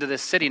walking into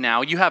this city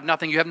now. You have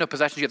nothing. You have no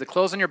possessions. You have the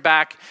clothes on your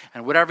back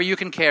and whatever you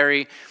can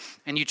carry.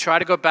 And you try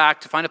to go back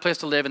to find a place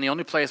to live. And the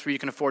only place where you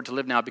can afford to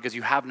live now because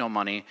you have no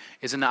money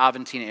is in the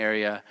Aventine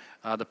area,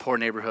 the poor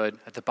neighborhood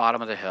at the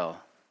bottom of the hill,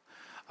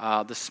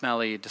 the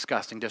smelly,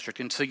 disgusting district.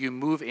 And so you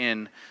move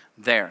in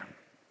there.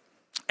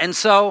 And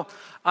so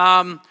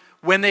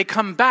when they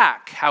come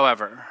back,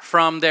 however,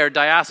 from their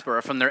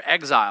diaspora, from their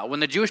exile, when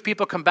the Jewish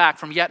people come back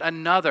from yet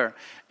another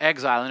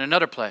exile in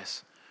another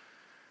place,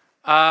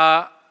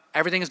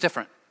 everything is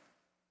different.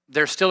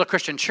 There's still a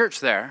Christian church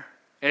there,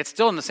 and it's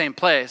still in the same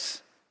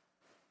place,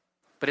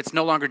 but it's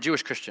no longer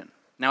Jewish Christian.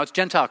 Now it's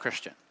Gentile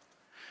Christian.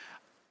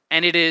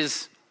 And it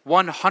is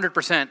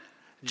 100%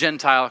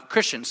 Gentile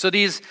Christian. So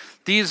these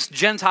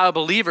Gentile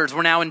believers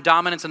were now in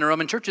dominance in the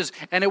Roman churches,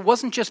 and it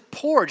wasn't just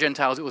poor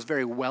Gentiles, it was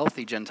very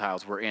wealthy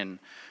Gentiles were in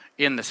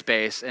the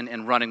space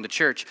and running the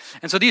church.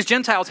 And so these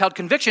Gentiles held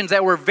convictions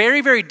that were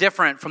very, very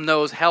different from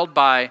those held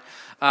by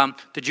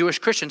the Jewish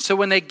Christians. So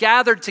when they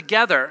gathered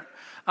together,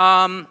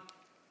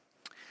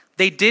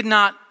 they did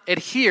not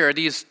adhere,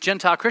 these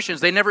Gentile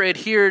Christians, they never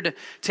adhered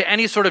to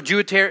any sort of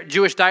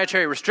Jewish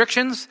dietary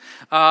restrictions.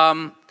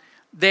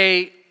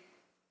 They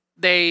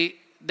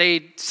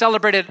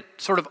celebrated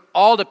sort of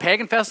all the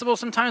pagan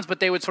festivals sometimes, but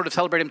they would sort of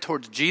celebrate them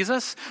towards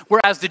Jesus.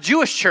 Whereas the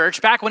Jewish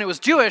church, back when it was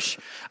Jewish,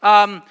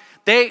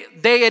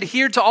 they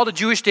adhered to all the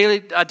Jewish daily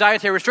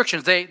dietary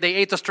restrictions. They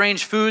ate the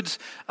strange foods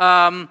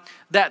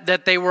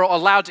that they were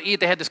allowed to eat.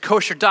 They had this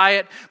kosher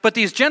diet. But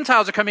these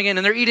Gentiles are coming in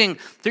and they're eating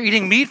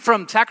meat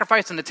from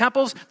sacrifice in the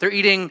temples. They're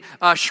eating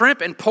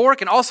shrimp and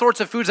pork and all sorts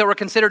of foods that were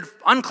considered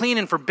unclean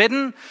and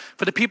forbidden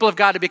for the people of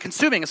God to be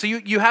consuming. And so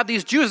you have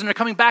these Jews and they're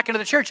coming back into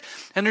the church,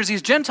 and there's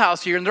these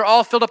Gentiles here and they're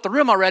all filled up the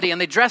room already, and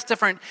they dress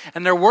different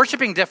and they're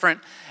worshiping different.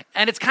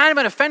 And it's kind of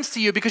an offense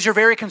to you because you're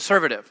very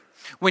conservative.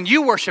 When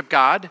you worship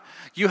God,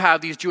 you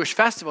have these Jewish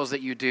festivals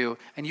that you do,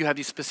 and you have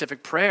these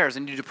specific prayers,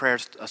 and you do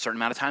prayers a certain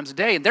amount of times a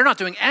day, and they're not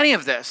doing any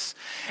of this.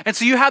 And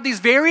so you have these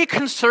very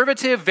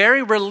conservative,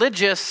 very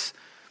religious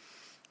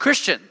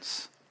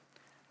Christians,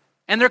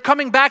 and they're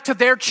coming back to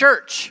their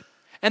church,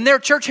 And their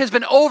church has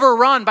been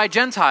overrun by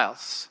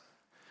Gentiles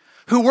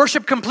who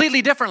worship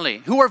completely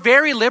differently, who are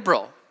very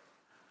liberal.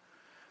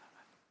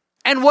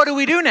 And what do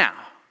we do now?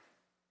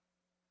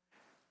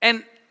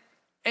 And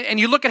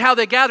you look at how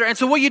they gather. And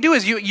so what you do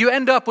is you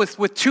end up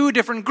with two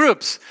different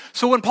groups.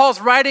 So when Paul's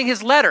writing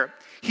his letter,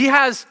 he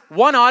has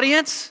one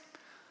audience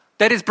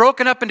that is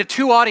broken up into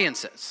two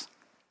audiences.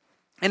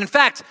 And in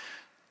fact,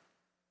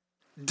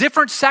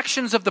 different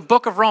sections of the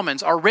book of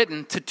Romans are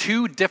written to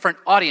two different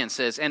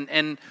audiences.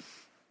 And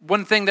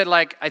one thing that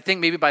I think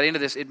maybe by the end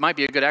of this, it might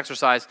be a good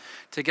exercise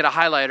to get a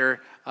highlighter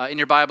in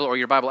your Bible or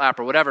your Bible app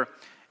or whatever,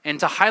 and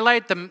to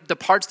highlight the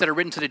parts that are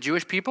written to the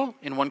Jewish people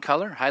in one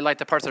color, highlight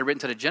the parts that are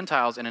written to the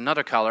Gentiles in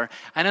another color,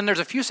 and then there's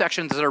a few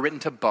sections that are written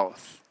to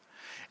both,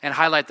 and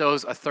highlight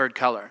those a third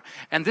color.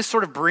 And this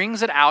sort of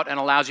brings it out and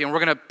allows you, and we're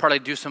going to probably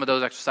do some of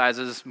those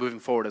exercises moving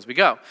forward as we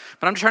go.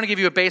 But I'm just trying to give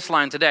you a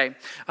baseline today.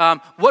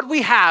 What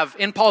we have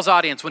in Paul's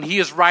audience when he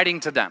is writing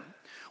to them,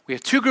 we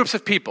have two groups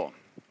of people.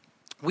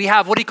 We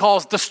have what he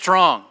calls the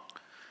strong.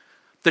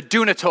 The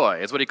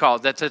dunatoi is what he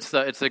calls it.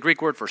 It's the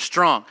Greek word for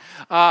strong.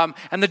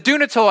 And the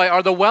dunatoi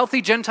are the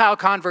wealthy Gentile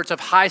converts of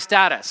high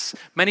status,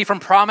 many from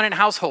prominent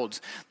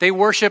households. They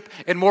worship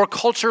in more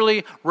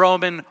culturally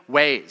Roman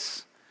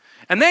ways.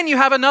 And then you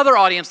have another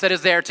audience that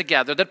is there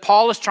together that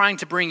Paul is trying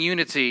to bring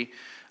unity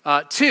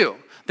to.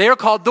 They are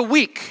called the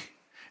weak.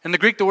 In the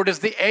Greek, the word is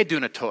the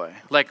edunatoi,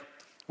 like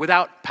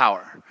without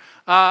power.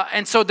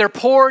 And so they're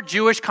poor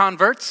Jewish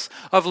converts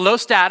of low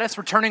status,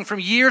 returning from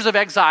years of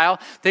exile.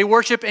 They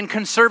worship in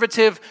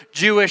conservative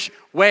Jewish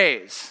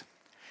ways.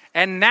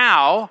 And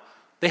now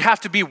they have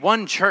to be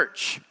one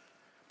church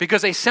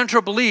because a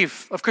central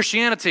belief of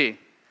Christianity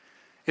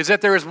is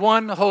that there is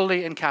one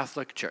holy and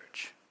Catholic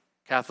church.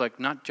 Catholic,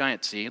 not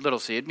giant C, little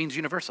c, it means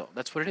universal.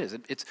 That's what it is.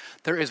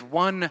 There is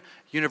one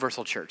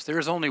universal church. There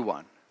is only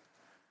one.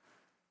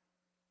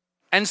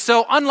 And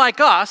so unlike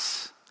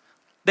us,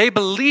 they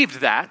believed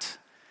that.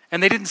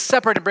 And they didn't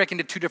separate and break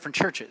into two different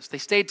churches. They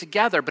stayed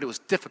together, but it was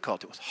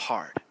difficult. It was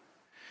hard.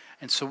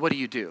 And so what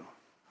do?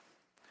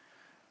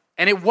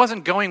 And it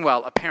wasn't going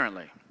well,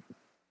 apparently.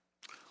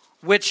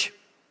 Which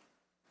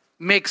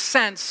makes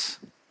sense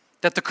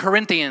that the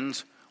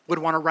Corinthians would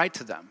want to write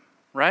to them,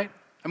 right?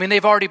 I mean,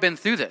 they've already been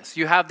through this.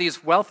 You have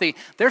these wealthy,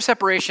 their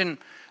separation,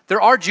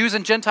 there are Jews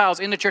and Gentiles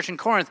in the church in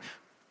Corinth.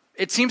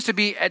 It seems to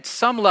be at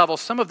some level,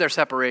 some of their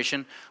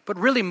separation, but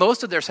really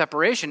most of their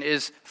separation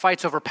is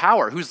fights over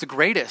power. Who's the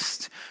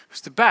greatest?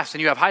 Who's the best?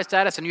 And you have high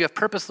status and you have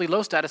purposely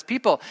low status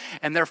people,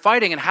 and they're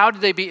fighting. And how do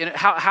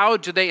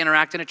they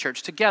interact in a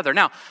church together?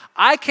 Now,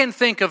 I can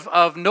think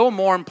of no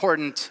more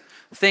important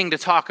thing to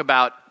talk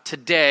about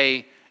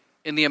today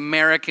in the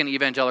American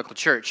evangelical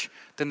church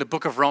than the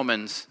book of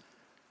Romans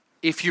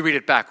if you read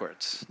it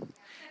backwards.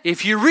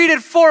 If you read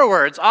it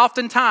forwards,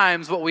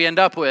 oftentimes what we end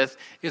up with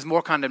is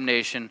more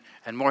condemnation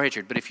and more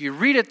hatred. But if you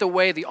read it the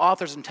way the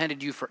authors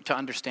intended you to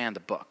understand the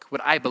book,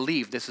 what I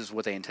believe this is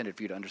what they intended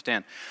for you to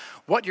understand,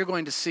 what you're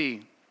going to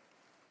see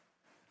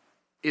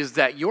is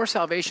that your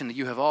salvation that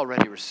you have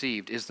already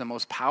received is the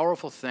most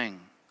powerful thing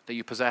that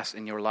you possess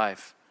in your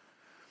life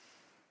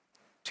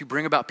to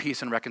bring about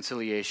peace and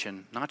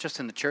reconciliation, not just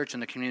in the church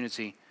and the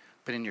community,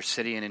 but in your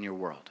city and in your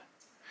world.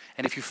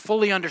 And if you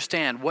fully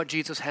understand what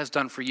Jesus has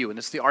done for you, and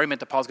this is the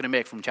argument that Paul's going to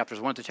make from chapters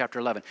 1 to chapter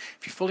 11,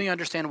 if you fully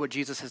understand what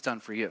Jesus has done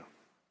for you,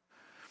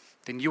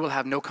 then you will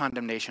have no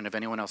condemnation of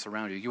anyone else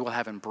around you. You will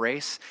have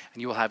embrace,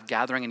 and you will have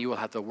gathering, and you will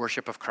have the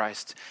worship of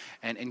Christ,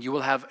 and you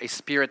will have a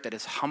spirit that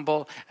is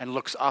humble and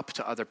looks up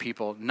to other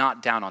people,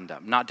 not down on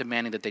them, not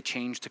demanding that they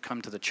change to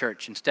come to the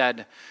church.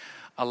 Instead,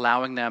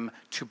 allowing them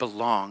to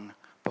belong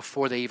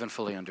before they even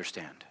fully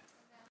understand.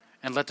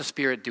 And let the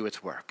Spirit do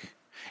its work.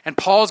 And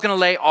Paul's going to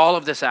lay all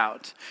of this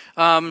out.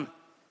 And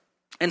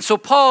so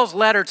Paul's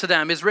letter to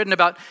them is written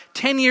about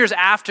 10 years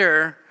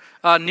after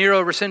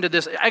Nero rescinded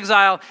this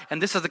exile,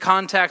 and this is the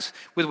context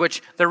with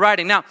which they're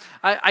writing. Now,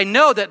 I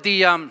know that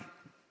the...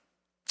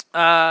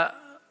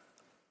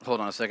 hold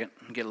on a second.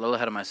 I'm getting a little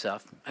ahead of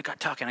myself. I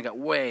got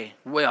way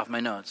off my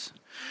notes.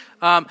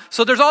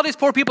 So there's all these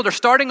poor people. They're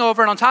starting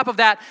over, and on top of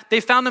that, they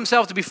found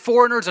themselves to be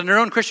foreigners in their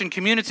own Christian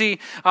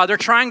community. They're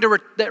trying to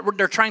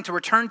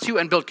return to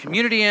and build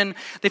community in.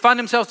 They find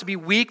themselves to be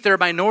weak. They're a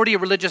minority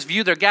of religious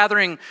view. They're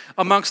gathering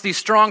amongst these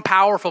strong,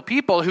 powerful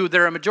people who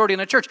they're a majority in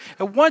the church.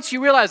 And once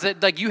you realize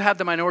that you have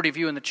the minority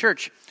view in the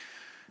church,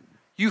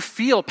 you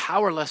feel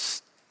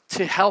powerless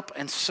to help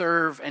and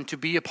serve and to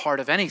be a part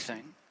of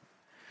anything.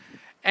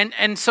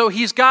 And so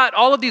he's got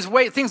all of these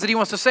things that he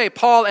wants to say,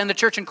 Paul and the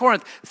church in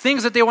Corinth,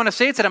 things that they want to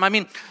say to them. I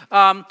mean,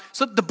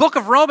 so the book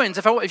of Romans,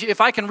 if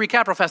I can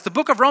recap real fast, the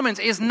book of Romans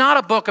is not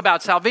a book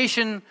about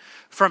salvation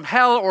from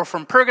hell or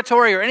from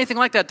purgatory or anything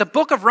like that. The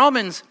book of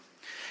Romans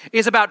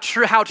is about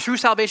how true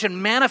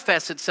salvation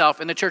manifests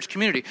itself in the church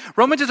community.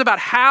 Romans is about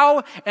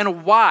how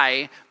and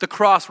why the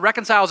cross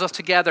reconciles us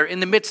together in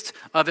the midst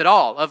of it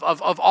all,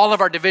 of all of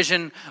our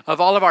division,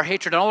 of all of our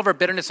hatred, and all of our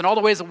bitterness, and all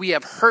the ways that we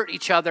have hurt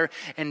each other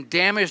and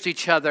damaged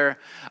each other.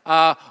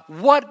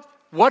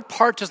 What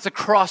part does the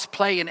cross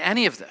play in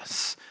any of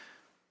this?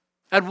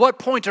 At what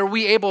point are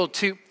we able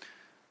to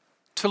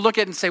to look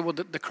at and say, well,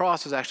 the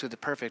cross is actually the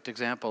perfect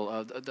example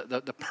of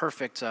the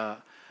perfect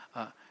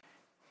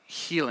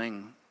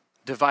healing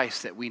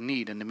device that we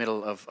need in the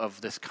middle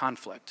of this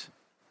conflict.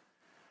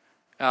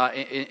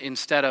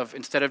 Instead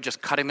of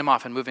just cutting them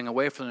off and moving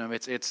away from them,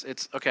 it's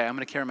okay, I'm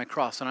going to carry my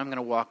cross and I'm going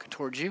to walk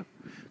towards you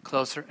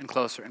closer and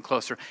closer and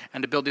closer,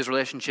 and to build these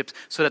relationships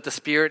so that the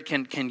Spirit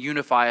can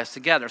unify us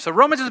together. So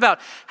Romans is about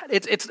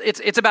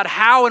it's about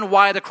how and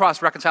why the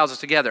cross reconciles us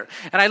together.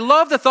 And I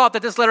love the thought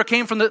that this letter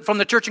came from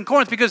the church in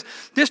Corinth, because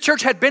this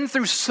church had been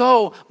through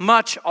so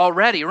much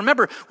already.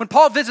 Remember when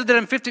Paul visited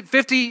in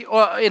 50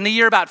 in the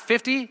year about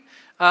 50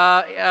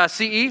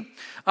 CE,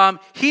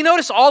 he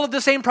noticed all of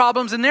the same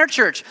problems in their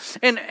church,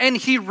 and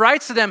he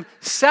writes to them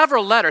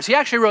several letters. He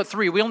actually wrote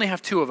 3. We only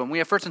have 2 of them. We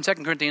have 1st and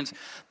 2nd Corinthians.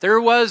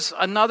 There was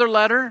another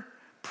letter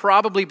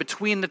probably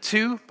between the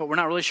 2, but we're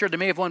not really sure. There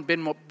may have one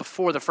been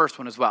before the first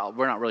one as well.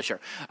 We're not really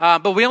sure.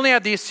 But we only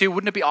have these 2.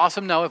 Wouldn't it be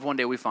awesome, though, if one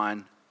day we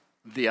find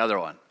the other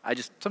one?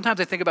 Sometimes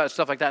I think about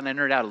stuff like that and I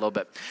nerd out a little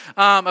bit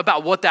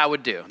about what that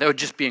would do. That would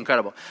just be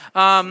incredible.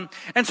 And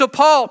so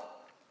Paul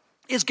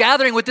is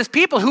gathering with this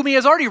people whom he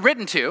has already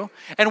written to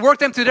and worked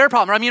them through their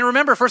problem. I mean,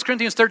 remember 1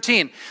 Corinthians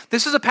 13.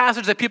 This is a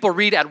passage that people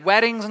read at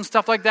weddings and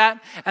stuff like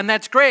that, and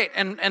that's great,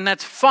 and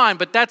that's fine,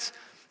 but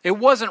it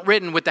wasn't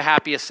written with the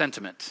happiest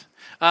sentiment.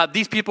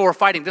 These people were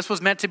fighting. This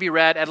was meant to be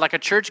read at like a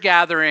church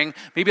gathering,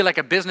 maybe like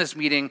a business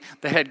meeting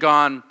that had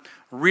gone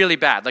really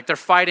bad. Like they're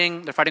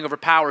fighting over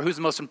power, who's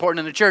the most important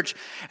in the church.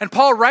 And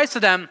Paul writes to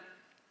them,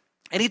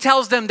 and he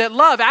tells them that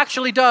love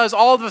actually does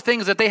all the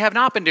things that they have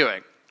not been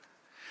doing.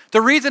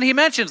 The reason he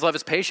mentions love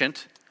is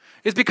patient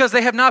is because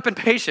they have not been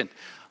patient.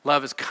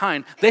 Love is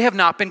kind. They have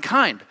not been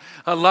kind.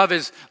 Love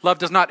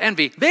does not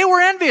envy. They were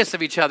envious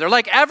of each other.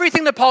 Like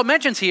everything that Paul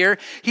mentions here,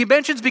 he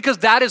mentions because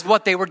that is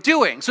what they were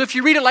doing. So if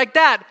you read it like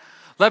that,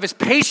 love is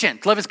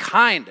patient. Love is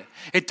kind.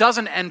 It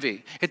doesn't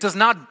envy. It does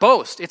not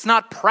boast. It's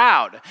not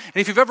proud. And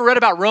if you've ever read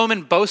about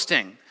Roman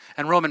boasting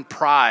and Roman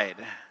pride,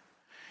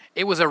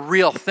 it was a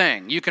real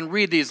thing. You can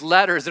read these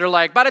letters that are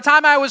like, by the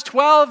time I was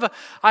 12,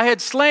 I had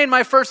slain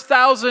my first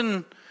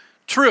 1,000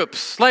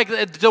 troops. Like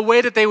the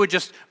way that they would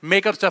just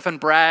make up stuff and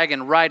brag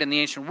and write in the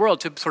ancient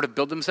world to sort of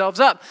build themselves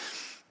up.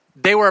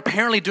 They were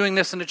apparently doing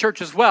this in the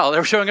church as well. They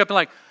were showing up and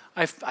like,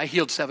 I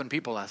healed 7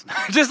 people last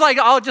night.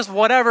 just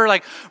whatever,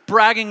 like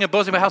bragging and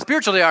boasting about how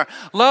spiritual they are.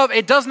 Love,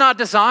 it does not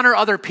dishonor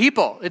other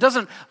people. It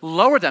doesn't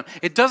lower them.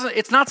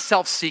 It's not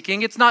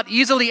self-seeking. It's not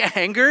easily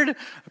angered.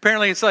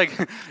 Apparently it's like,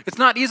 it's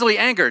not easily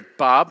angered,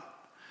 Bob.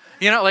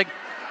 You know, like,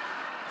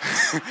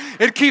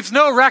 it keeps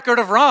no record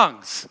of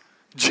wrongs.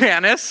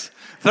 Janice.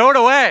 Throw it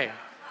away.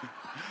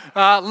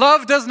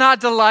 Love does not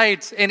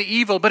delight in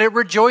evil, but it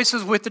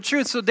rejoices with the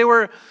truth. So they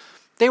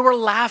were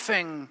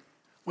laughing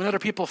when other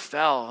people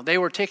fell. They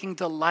were taking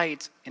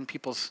delight in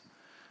people's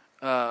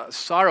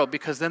sorrow,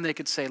 because then they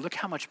could say, look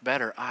how much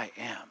better I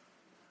am.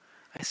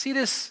 I see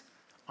this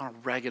on a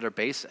regular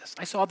basis.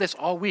 I saw this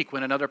all week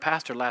when another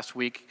pastor last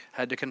week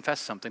had to confess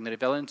something that he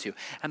fell into.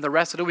 And the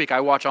rest of the week, I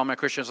watch all my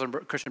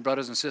Christian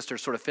brothers and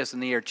sisters sort of fist in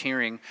the air,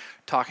 cheering,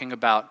 talking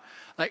about,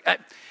 like,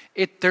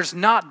 there's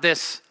not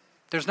this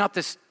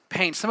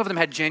pain. Some of them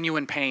had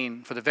genuine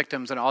pain for the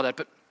victims and all that,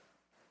 but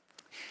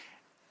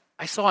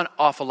I saw an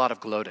awful lot of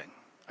gloating.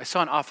 I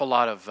saw an awful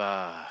lot of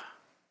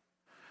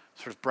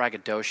sort of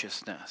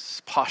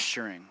braggadociousness,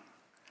 posturing.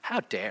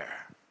 How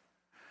dare?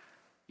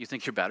 You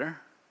think you're better?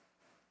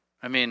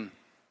 I mean,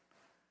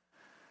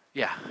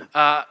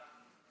 yeah.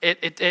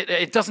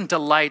 It doesn't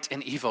delight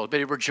in evil, but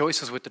it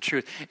rejoices with the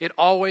truth. It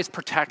always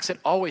protects, it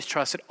always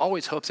trusts, it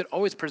always hopes, it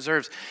always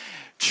preserves.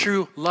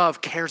 True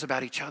love cares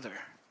about each other.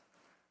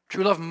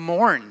 True love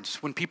mourns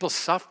when people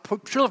suffer.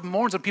 True love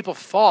mourns when people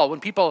fall, when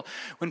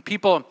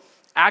people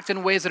act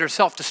in ways that are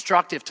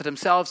self-destructive to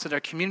themselves, to their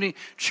community.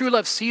 True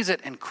love sees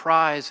it and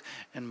cries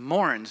and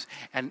mourns.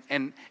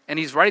 And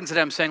he's writing to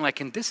them saying,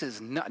 like, and this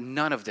is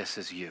none of this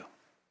is you.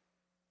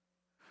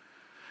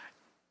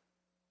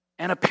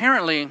 And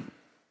apparently,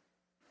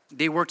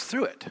 they worked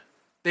through it.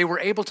 They were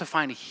able to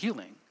find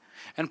healing.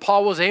 And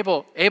Paul was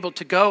able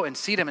to go and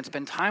see them and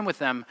spend time with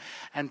them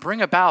and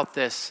bring about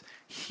this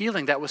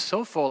healing that was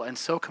so full and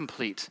so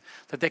complete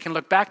that they can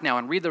look back now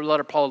and read the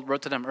letter Paul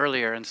wrote to them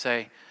earlier and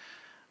say,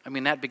 I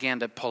mean, that began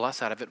to pull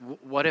us out of it.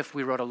 What if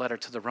we wrote a letter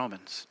to the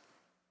Romans?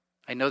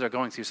 I know they're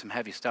going through some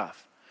heavy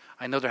stuff.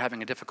 I know they're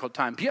having a difficult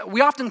time.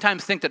 We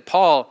oftentimes think that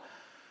Paul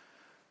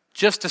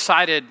just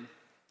decided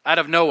out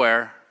of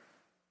nowhere,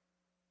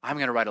 I'm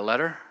going to write a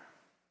letter.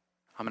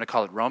 I'm going to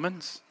call it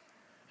Romans,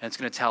 and it's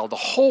going to tell the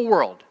whole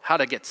world how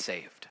to get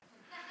saved.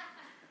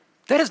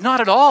 That is not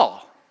at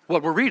all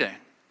what we're reading.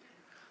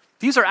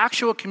 These are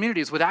actual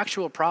communities with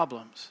actual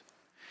problems.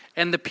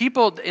 And the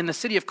people in the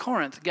city of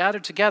Corinth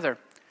gathered together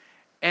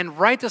and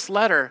write this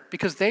letter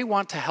because they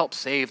want to help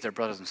save their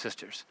brothers and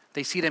sisters.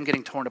 They see them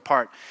getting torn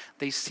apart.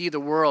 They see the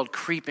world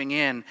creeping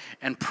in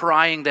and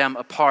prying them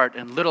apart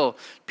in little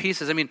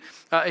pieces. I mean,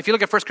 if you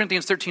look at 1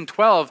 Corinthians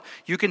 13:12,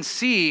 you can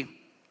see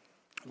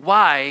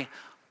why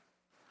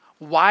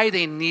why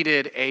they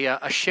needed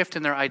a shift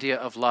in their idea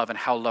of love and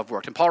how love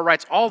worked. And Paul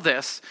writes all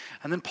this,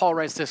 and then Paul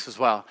writes this as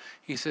well.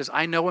 He says,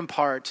 I know in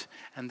part,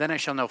 and then I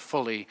shall know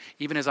fully,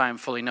 even as I am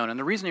fully known. And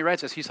the reason he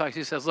writes this, he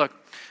says, look,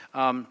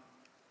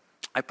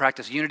 I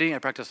practice unity, I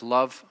practice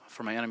love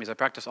for my enemies, I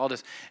practice all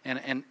this,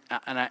 and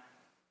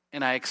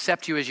I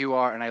accept you as you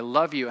are, and I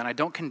love you, and I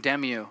don't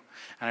condemn you,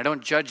 and I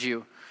don't judge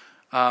you,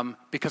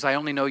 because I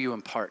only know you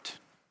in part.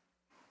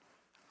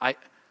 I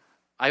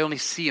only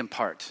see in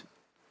part.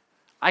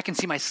 I can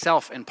see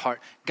myself in part.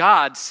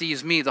 God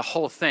sees me, the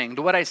whole thing.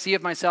 What I see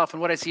of myself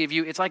and what I see of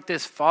you, it's like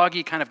this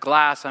foggy kind of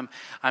glass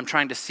I'm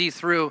trying to see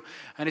through.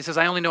 And he says,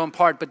 I only know in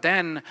part, but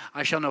then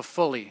I shall know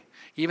fully,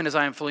 even as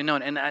I am fully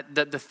known. And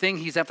the thing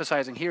he's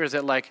emphasizing here is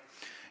that, like,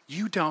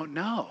 you don't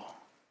know.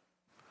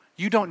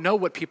 You don't know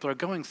what people are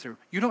going through.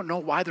 You don't know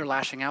why they're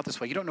lashing out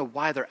this way. You don't know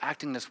why they're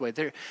acting this way.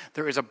 There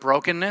is a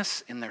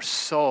brokenness in their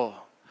soul.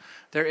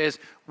 There is,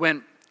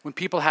 when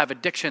people have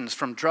addictions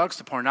from drugs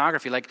to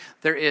pornography, like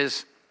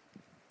there's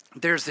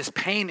this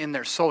pain in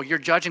their soul. You're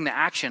judging the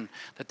action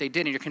that they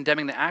did, and you're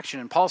condemning the action.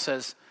 And Paul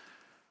says,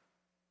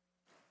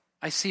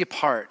 I see a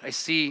part. I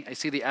see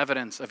the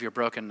evidence of your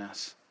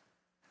brokenness.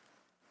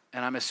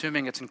 And I'm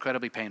assuming it's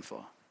incredibly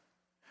painful.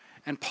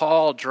 And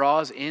Paul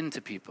draws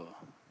into people,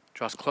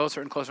 draws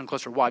closer and closer and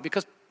closer. Why?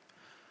 Because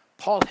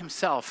Paul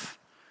himself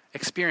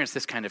experienced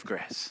this kind of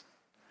grace.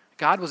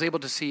 God was able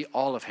to see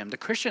all of him. The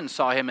Christians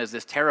saw him as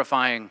this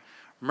terrifying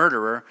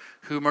murderer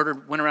who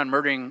went around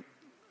murdering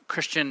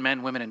Christian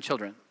men, women, and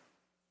children,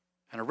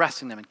 and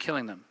arresting them and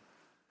killing them.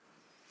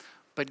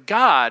 But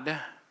God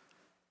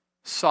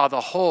saw the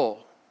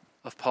whole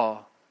of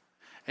Paul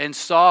and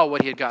saw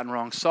what he had gotten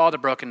wrong, saw the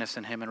brokenness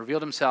in him, and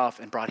revealed himself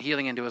and brought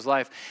healing into his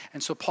life.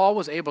 And so Paul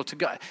was able to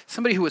go,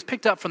 somebody who was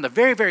picked up from the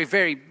very, very,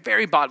 very,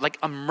 very bottom, like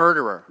a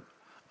murderer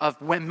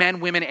of men,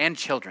 women, and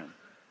children.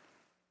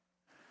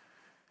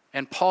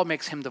 And Paul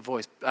makes him the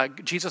voice.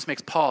 Jesus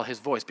makes Paul his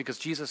voice, because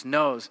Jesus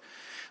knows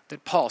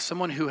that Paul,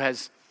 someone who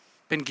has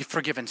been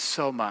forgiven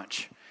so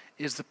much,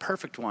 is the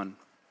perfect one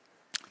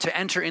to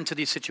enter into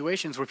these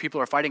situations where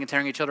people are fighting and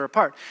tearing each other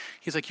apart.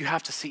 He's like, you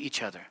have to see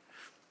each other.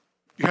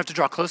 You have to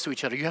draw close to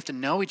each other. You have to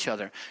know each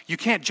other. You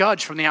can't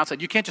judge from the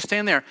outside. You can't just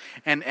stand there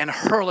and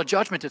hurl a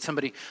judgment at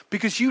somebody,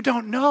 because you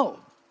don't know.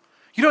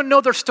 You don't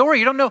know their story.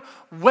 You don't know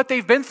what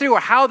they've been through or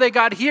how they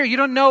got here. You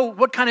don't know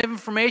what kind of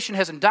information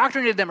has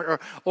indoctrinated them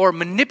or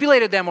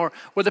manipulated them or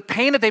the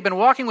pain that they've been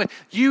walking with.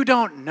 You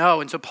don't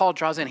know. And so Paul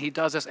draws in. He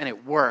does this, and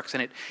it works.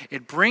 And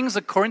it brings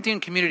the Corinthian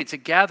community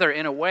together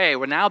in a way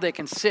where now they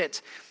can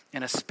sit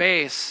in a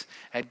space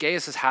at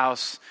Gaius'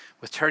 house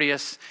with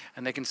Tertius,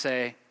 and they can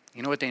say,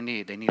 you know what they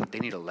need? They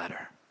need a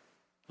letter.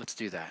 Let's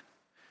do that.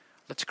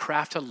 Let's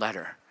craft a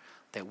letter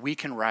that we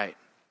can write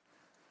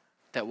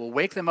that will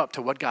wake them up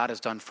to what God has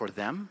done for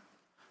them,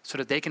 so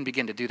that they can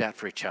begin to do that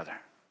for each other,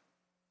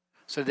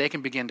 so that they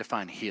can begin to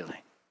find healing.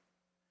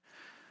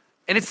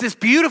 And it's this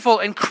beautiful,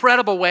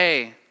 incredible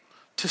way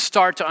to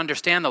start to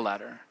understand the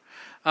letter.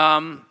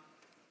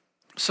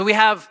 So we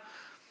have,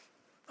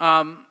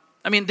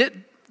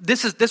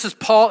 this is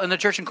Paul and the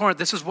church in Corinth.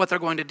 This is what they're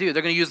going to do.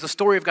 They're going to use the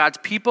story of God's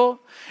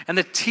people and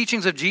the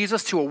teachings of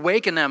Jesus to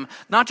awaken them,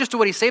 not just to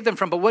what he saved them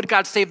from, but what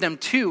God saved them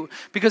to.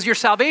 Because your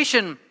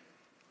salvation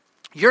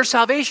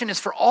is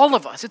for all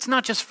of us. It's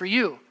not just for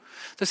you.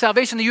 The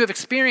salvation that you have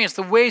experienced,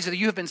 the ways that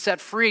you have been set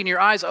free, and your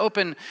eyes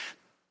open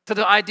to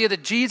the idea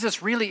that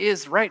Jesus really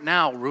is right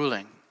now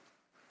ruling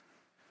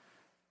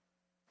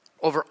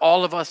over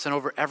all of us and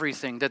over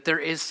everything, that there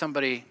is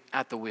somebody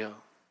at the wheel,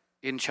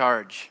 in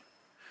charge.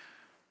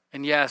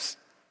 And yes,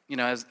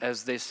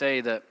 as they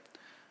say, that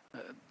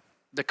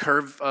the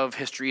curve of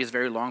history is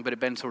very long, but it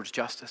bends towards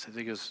justice. I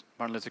think it was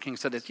Martin Luther King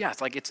said this. Yeah,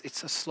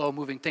 it's a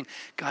slow-moving thing.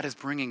 God is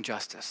bringing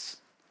justice.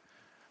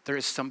 There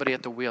is somebody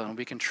at the wheel, and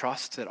we can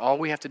trust that all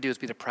we have to do is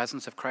be the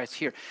presence of Christ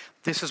here.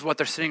 This is what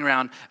they're sitting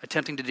around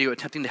attempting to do,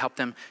 attempting to help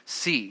them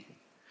see.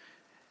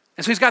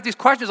 And so he's got these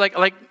questions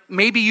like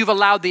maybe you've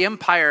allowed the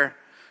empire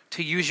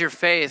to use your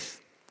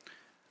faith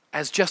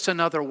as just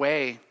another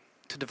way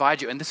to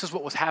divide you. And this is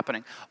what was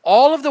happening.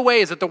 All of the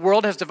ways that the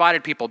world has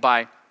divided people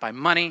by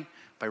money,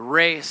 by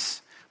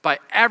race, by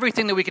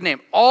everything that we can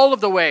name, all of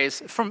the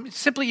ways, from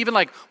simply even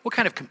like what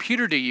kind of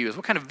computer do you use,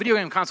 what kind of video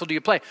game console do you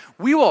play,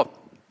 we will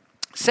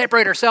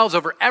separate ourselves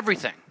over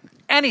everything.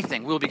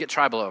 Anything we'll get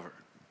tribal over.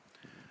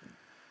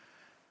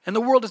 And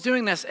the world is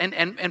doing this,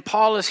 and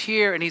Paul is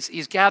here, and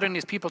he's gathering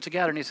these people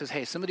together, and he says,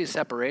 hey, some of these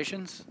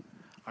separations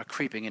are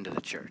creeping into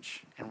the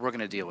church, and we're going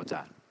to deal with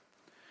that.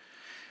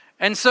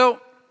 And so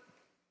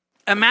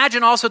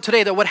imagine also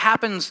today that what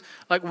happens,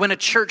 like when a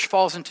church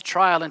falls into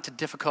trial, into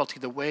difficulty,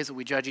 the ways that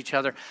we judge each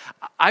other.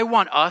 I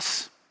want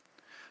us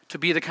to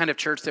be the kind of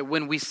church that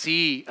when we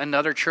see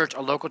another church,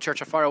 a local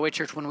church, a faraway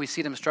church, when we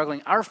see them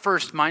struggling, our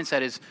first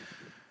mindset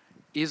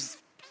is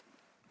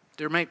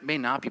there may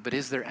not be, but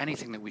is there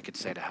anything that we could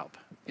say to help?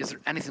 Is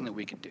there anything that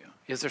we could do?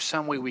 Is there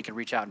some way we could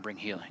reach out and bring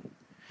healing?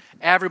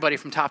 Everybody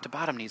from top to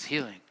bottom needs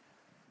healing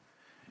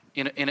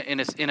in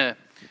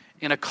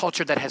a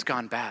culture that has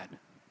gone bad.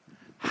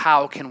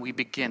 how can we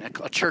begin,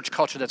 a church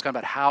culture that's gone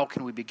about how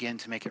can we begin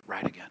to make it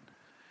right again.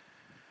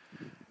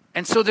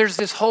 And so there's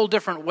this whole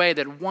different way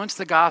that once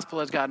the gospel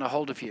has gotten a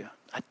hold of you,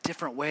 a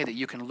different way that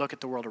you can look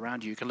at the world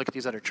around you. You can look at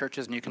these other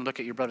churches and you can look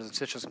at your brothers and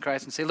sisters in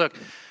Christ and say, look,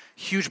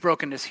 huge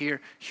brokenness here,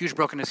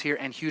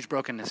 and huge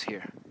brokenness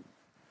here.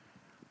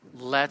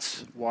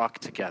 Let's walk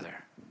together.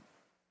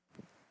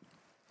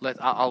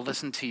 I'll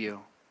listen to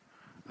you.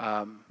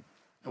 And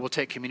we'll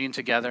take communion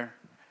together.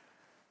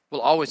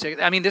 We'll always take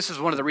it. This is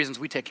one of the reasons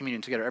we take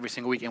communion together every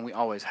single week, and we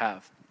always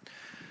have.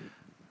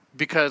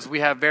 Because we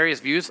have various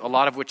views, a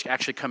lot of which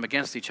actually come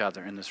against each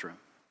other in this room.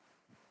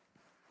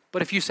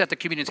 But if you set the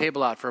communion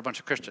table out for a bunch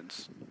of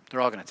Christians, they're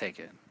all going to take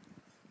it.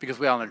 Because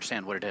we all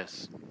understand what it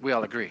is. We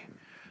all agree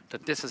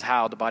that this is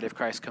how the body of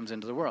Christ comes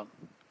into the world.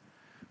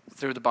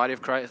 Through the body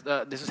of Christ,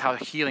 this is how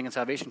healing and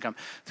salvation come.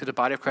 Through the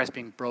body of Christ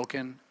being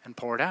broken and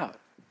poured out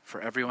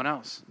for everyone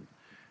else.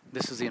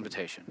 This is the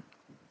invitation.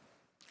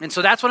 And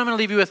so that's what I'm going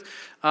to leave you with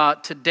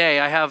today.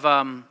 I have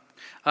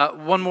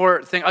one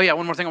more thing.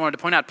 One more thing I wanted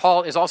to point out.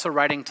 Paul is also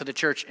writing to the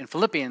church in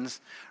Philippians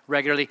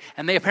regularly,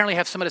 and they apparently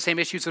have some of the same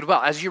issues as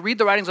well. As you read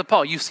the writings of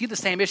Paul, you see the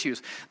same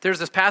issues. There's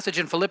this passage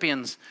in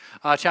Philippians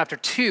chapter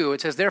 2.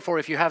 It says, therefore,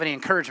 if you have any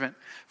encouragement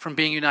from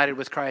being united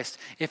with Christ,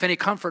 if any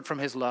comfort from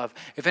his love,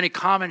 if any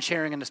common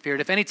sharing in the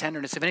Spirit, if any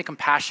tenderness, if any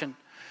compassion,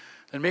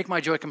 then make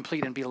my joy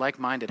complete and be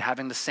like-minded,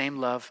 having the same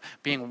love,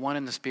 being one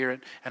in the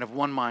Spirit and of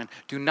one mind.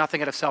 Do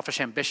nothing out of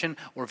selfish ambition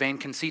or vain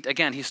conceit.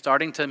 Again, he's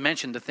starting to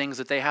mention the things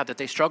that they have, that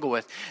they struggle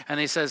with. And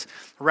he says,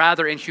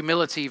 rather in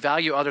humility,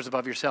 value others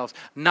above yourselves,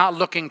 not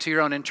looking to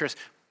your own interest,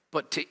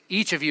 but to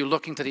each of you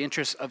looking to the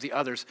interests of the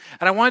others.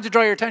 And I wanted to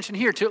draw your attention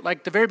here to,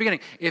 like the very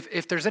beginning,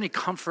 if there's any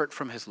comfort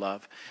from his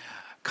love.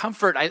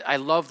 Comfort, I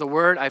love the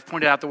word. I've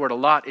pointed out the word a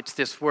lot. It's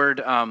this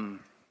word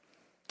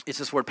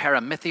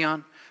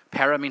paramithion.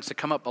 Para means to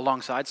come up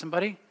alongside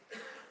somebody.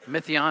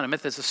 Mythion, a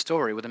myth is a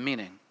story with a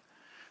meaning.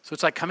 So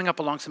it's like coming up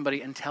along somebody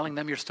and telling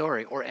them your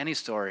story or any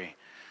story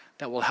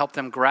that will help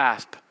them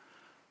grasp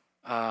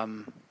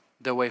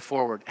the way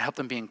forward, help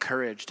them be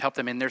encouraged, help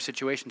them in their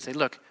situation say,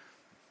 look,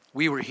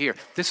 we were here.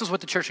 This is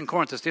what the church in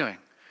Corinth is doing.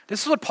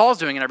 This is what Paul's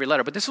doing in every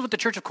letter, but this is what the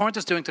church of Corinth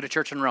is doing to the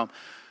church in Rome.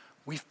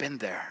 We've been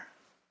there,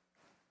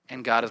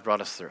 and God has brought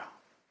us through.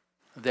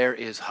 There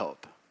is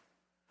hope.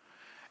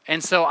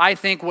 And so I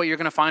think what you're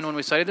going to find when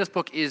we study this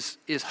book is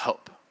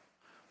hope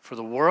for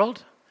the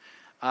world,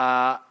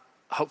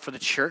 hope for the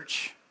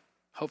church,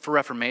 hope for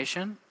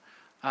Reformation.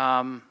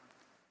 And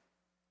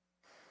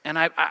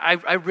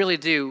I really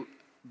do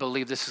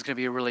believe this is going to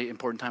be a really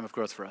important time of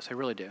growth for us. I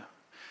really do.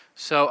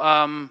 So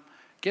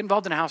get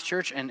involved in a house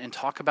church and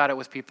talk about it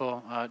with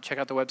people. Check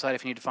out the website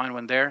if you need to find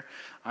one there.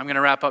 I'm going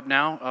to wrap up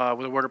now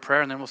with a word of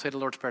prayer, and then we'll say the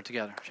Lord's Prayer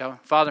together, shall we?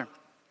 Father,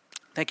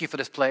 thank you for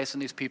this place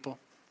and these people.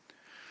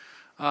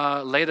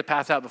 Lay the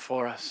path out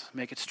before us.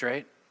 Make it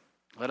straight.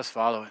 Let us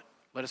follow it.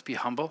 Let us be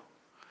humble.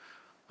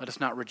 Let us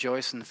not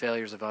rejoice in the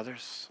failures of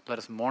others. Let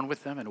us mourn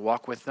with them and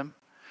walk with them.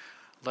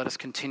 Let us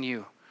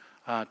continue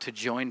to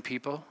join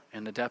people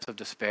in the depths of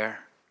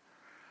despair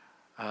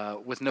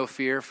with no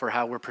fear for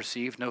how we're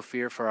perceived, no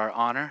fear for our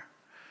honor,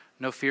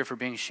 no fear for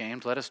being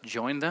shamed. Let us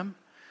join them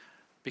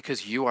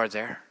because you are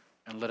there,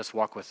 and let us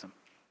walk with them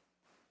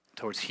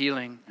towards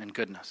healing and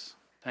goodness.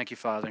 Thank you,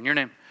 Father. In your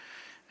name,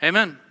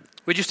 amen.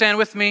 Would you stand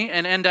with me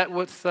and end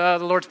with the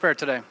Lord's Prayer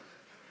today?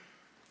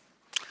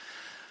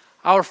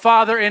 Our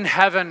Father in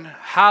heaven,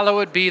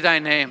 hallowed be thy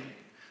name.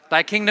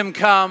 Thy kingdom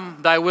come,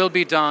 thy will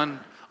be done,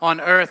 on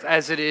earth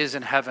as it is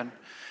in heaven.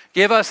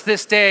 Give us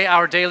this day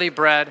our daily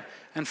bread,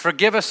 and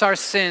forgive us our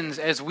sins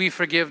as we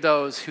forgive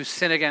those who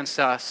sin against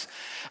us.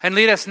 And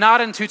lead us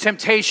not into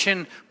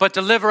temptation, but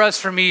deliver us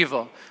from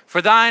evil.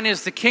 For thine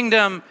is the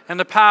kingdom and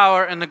the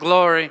power and the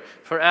glory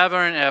forever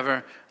and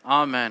ever.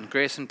 Amen.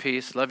 Grace and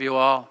peace. Love you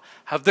all.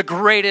 Have the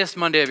greatest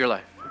Monday of your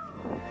life.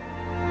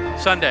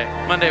 Sunday,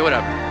 Monday,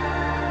 whatever.